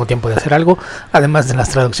cuando tengo tiempo de hacer algo, además de las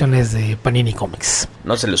traducciones de Panini Comics.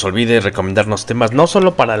 No se les olvide recomendarnos temas no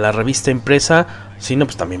solo para la revista impresa, sino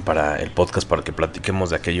pues también para el podcast, para que platiquemos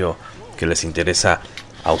de aquello que les interesa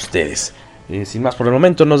a ustedes. Sin más por el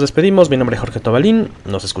momento, nos despedimos. Mi nombre es Jorge Tobalín.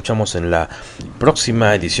 Nos escuchamos en la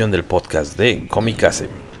próxima edición del podcast de Comicase.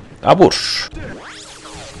 Abur.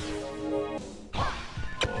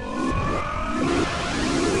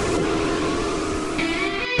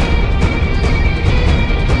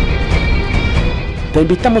 Te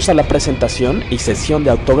invitamos a la presentación y sesión de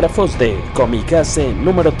autógrafos de Comicase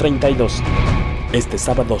número 32. Este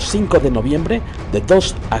sábado 5 de noviembre, de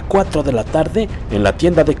 2 a 4 de la tarde, en la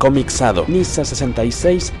tienda de Comixado, Niza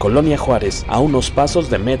 66, Colonia Juárez, a unos pasos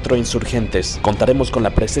de Metro Insurgentes. Contaremos con la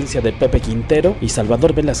presencia de Pepe Quintero y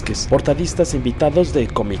Salvador Velázquez, portadistas invitados de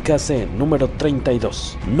Comicase número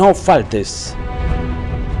 32. No faltes.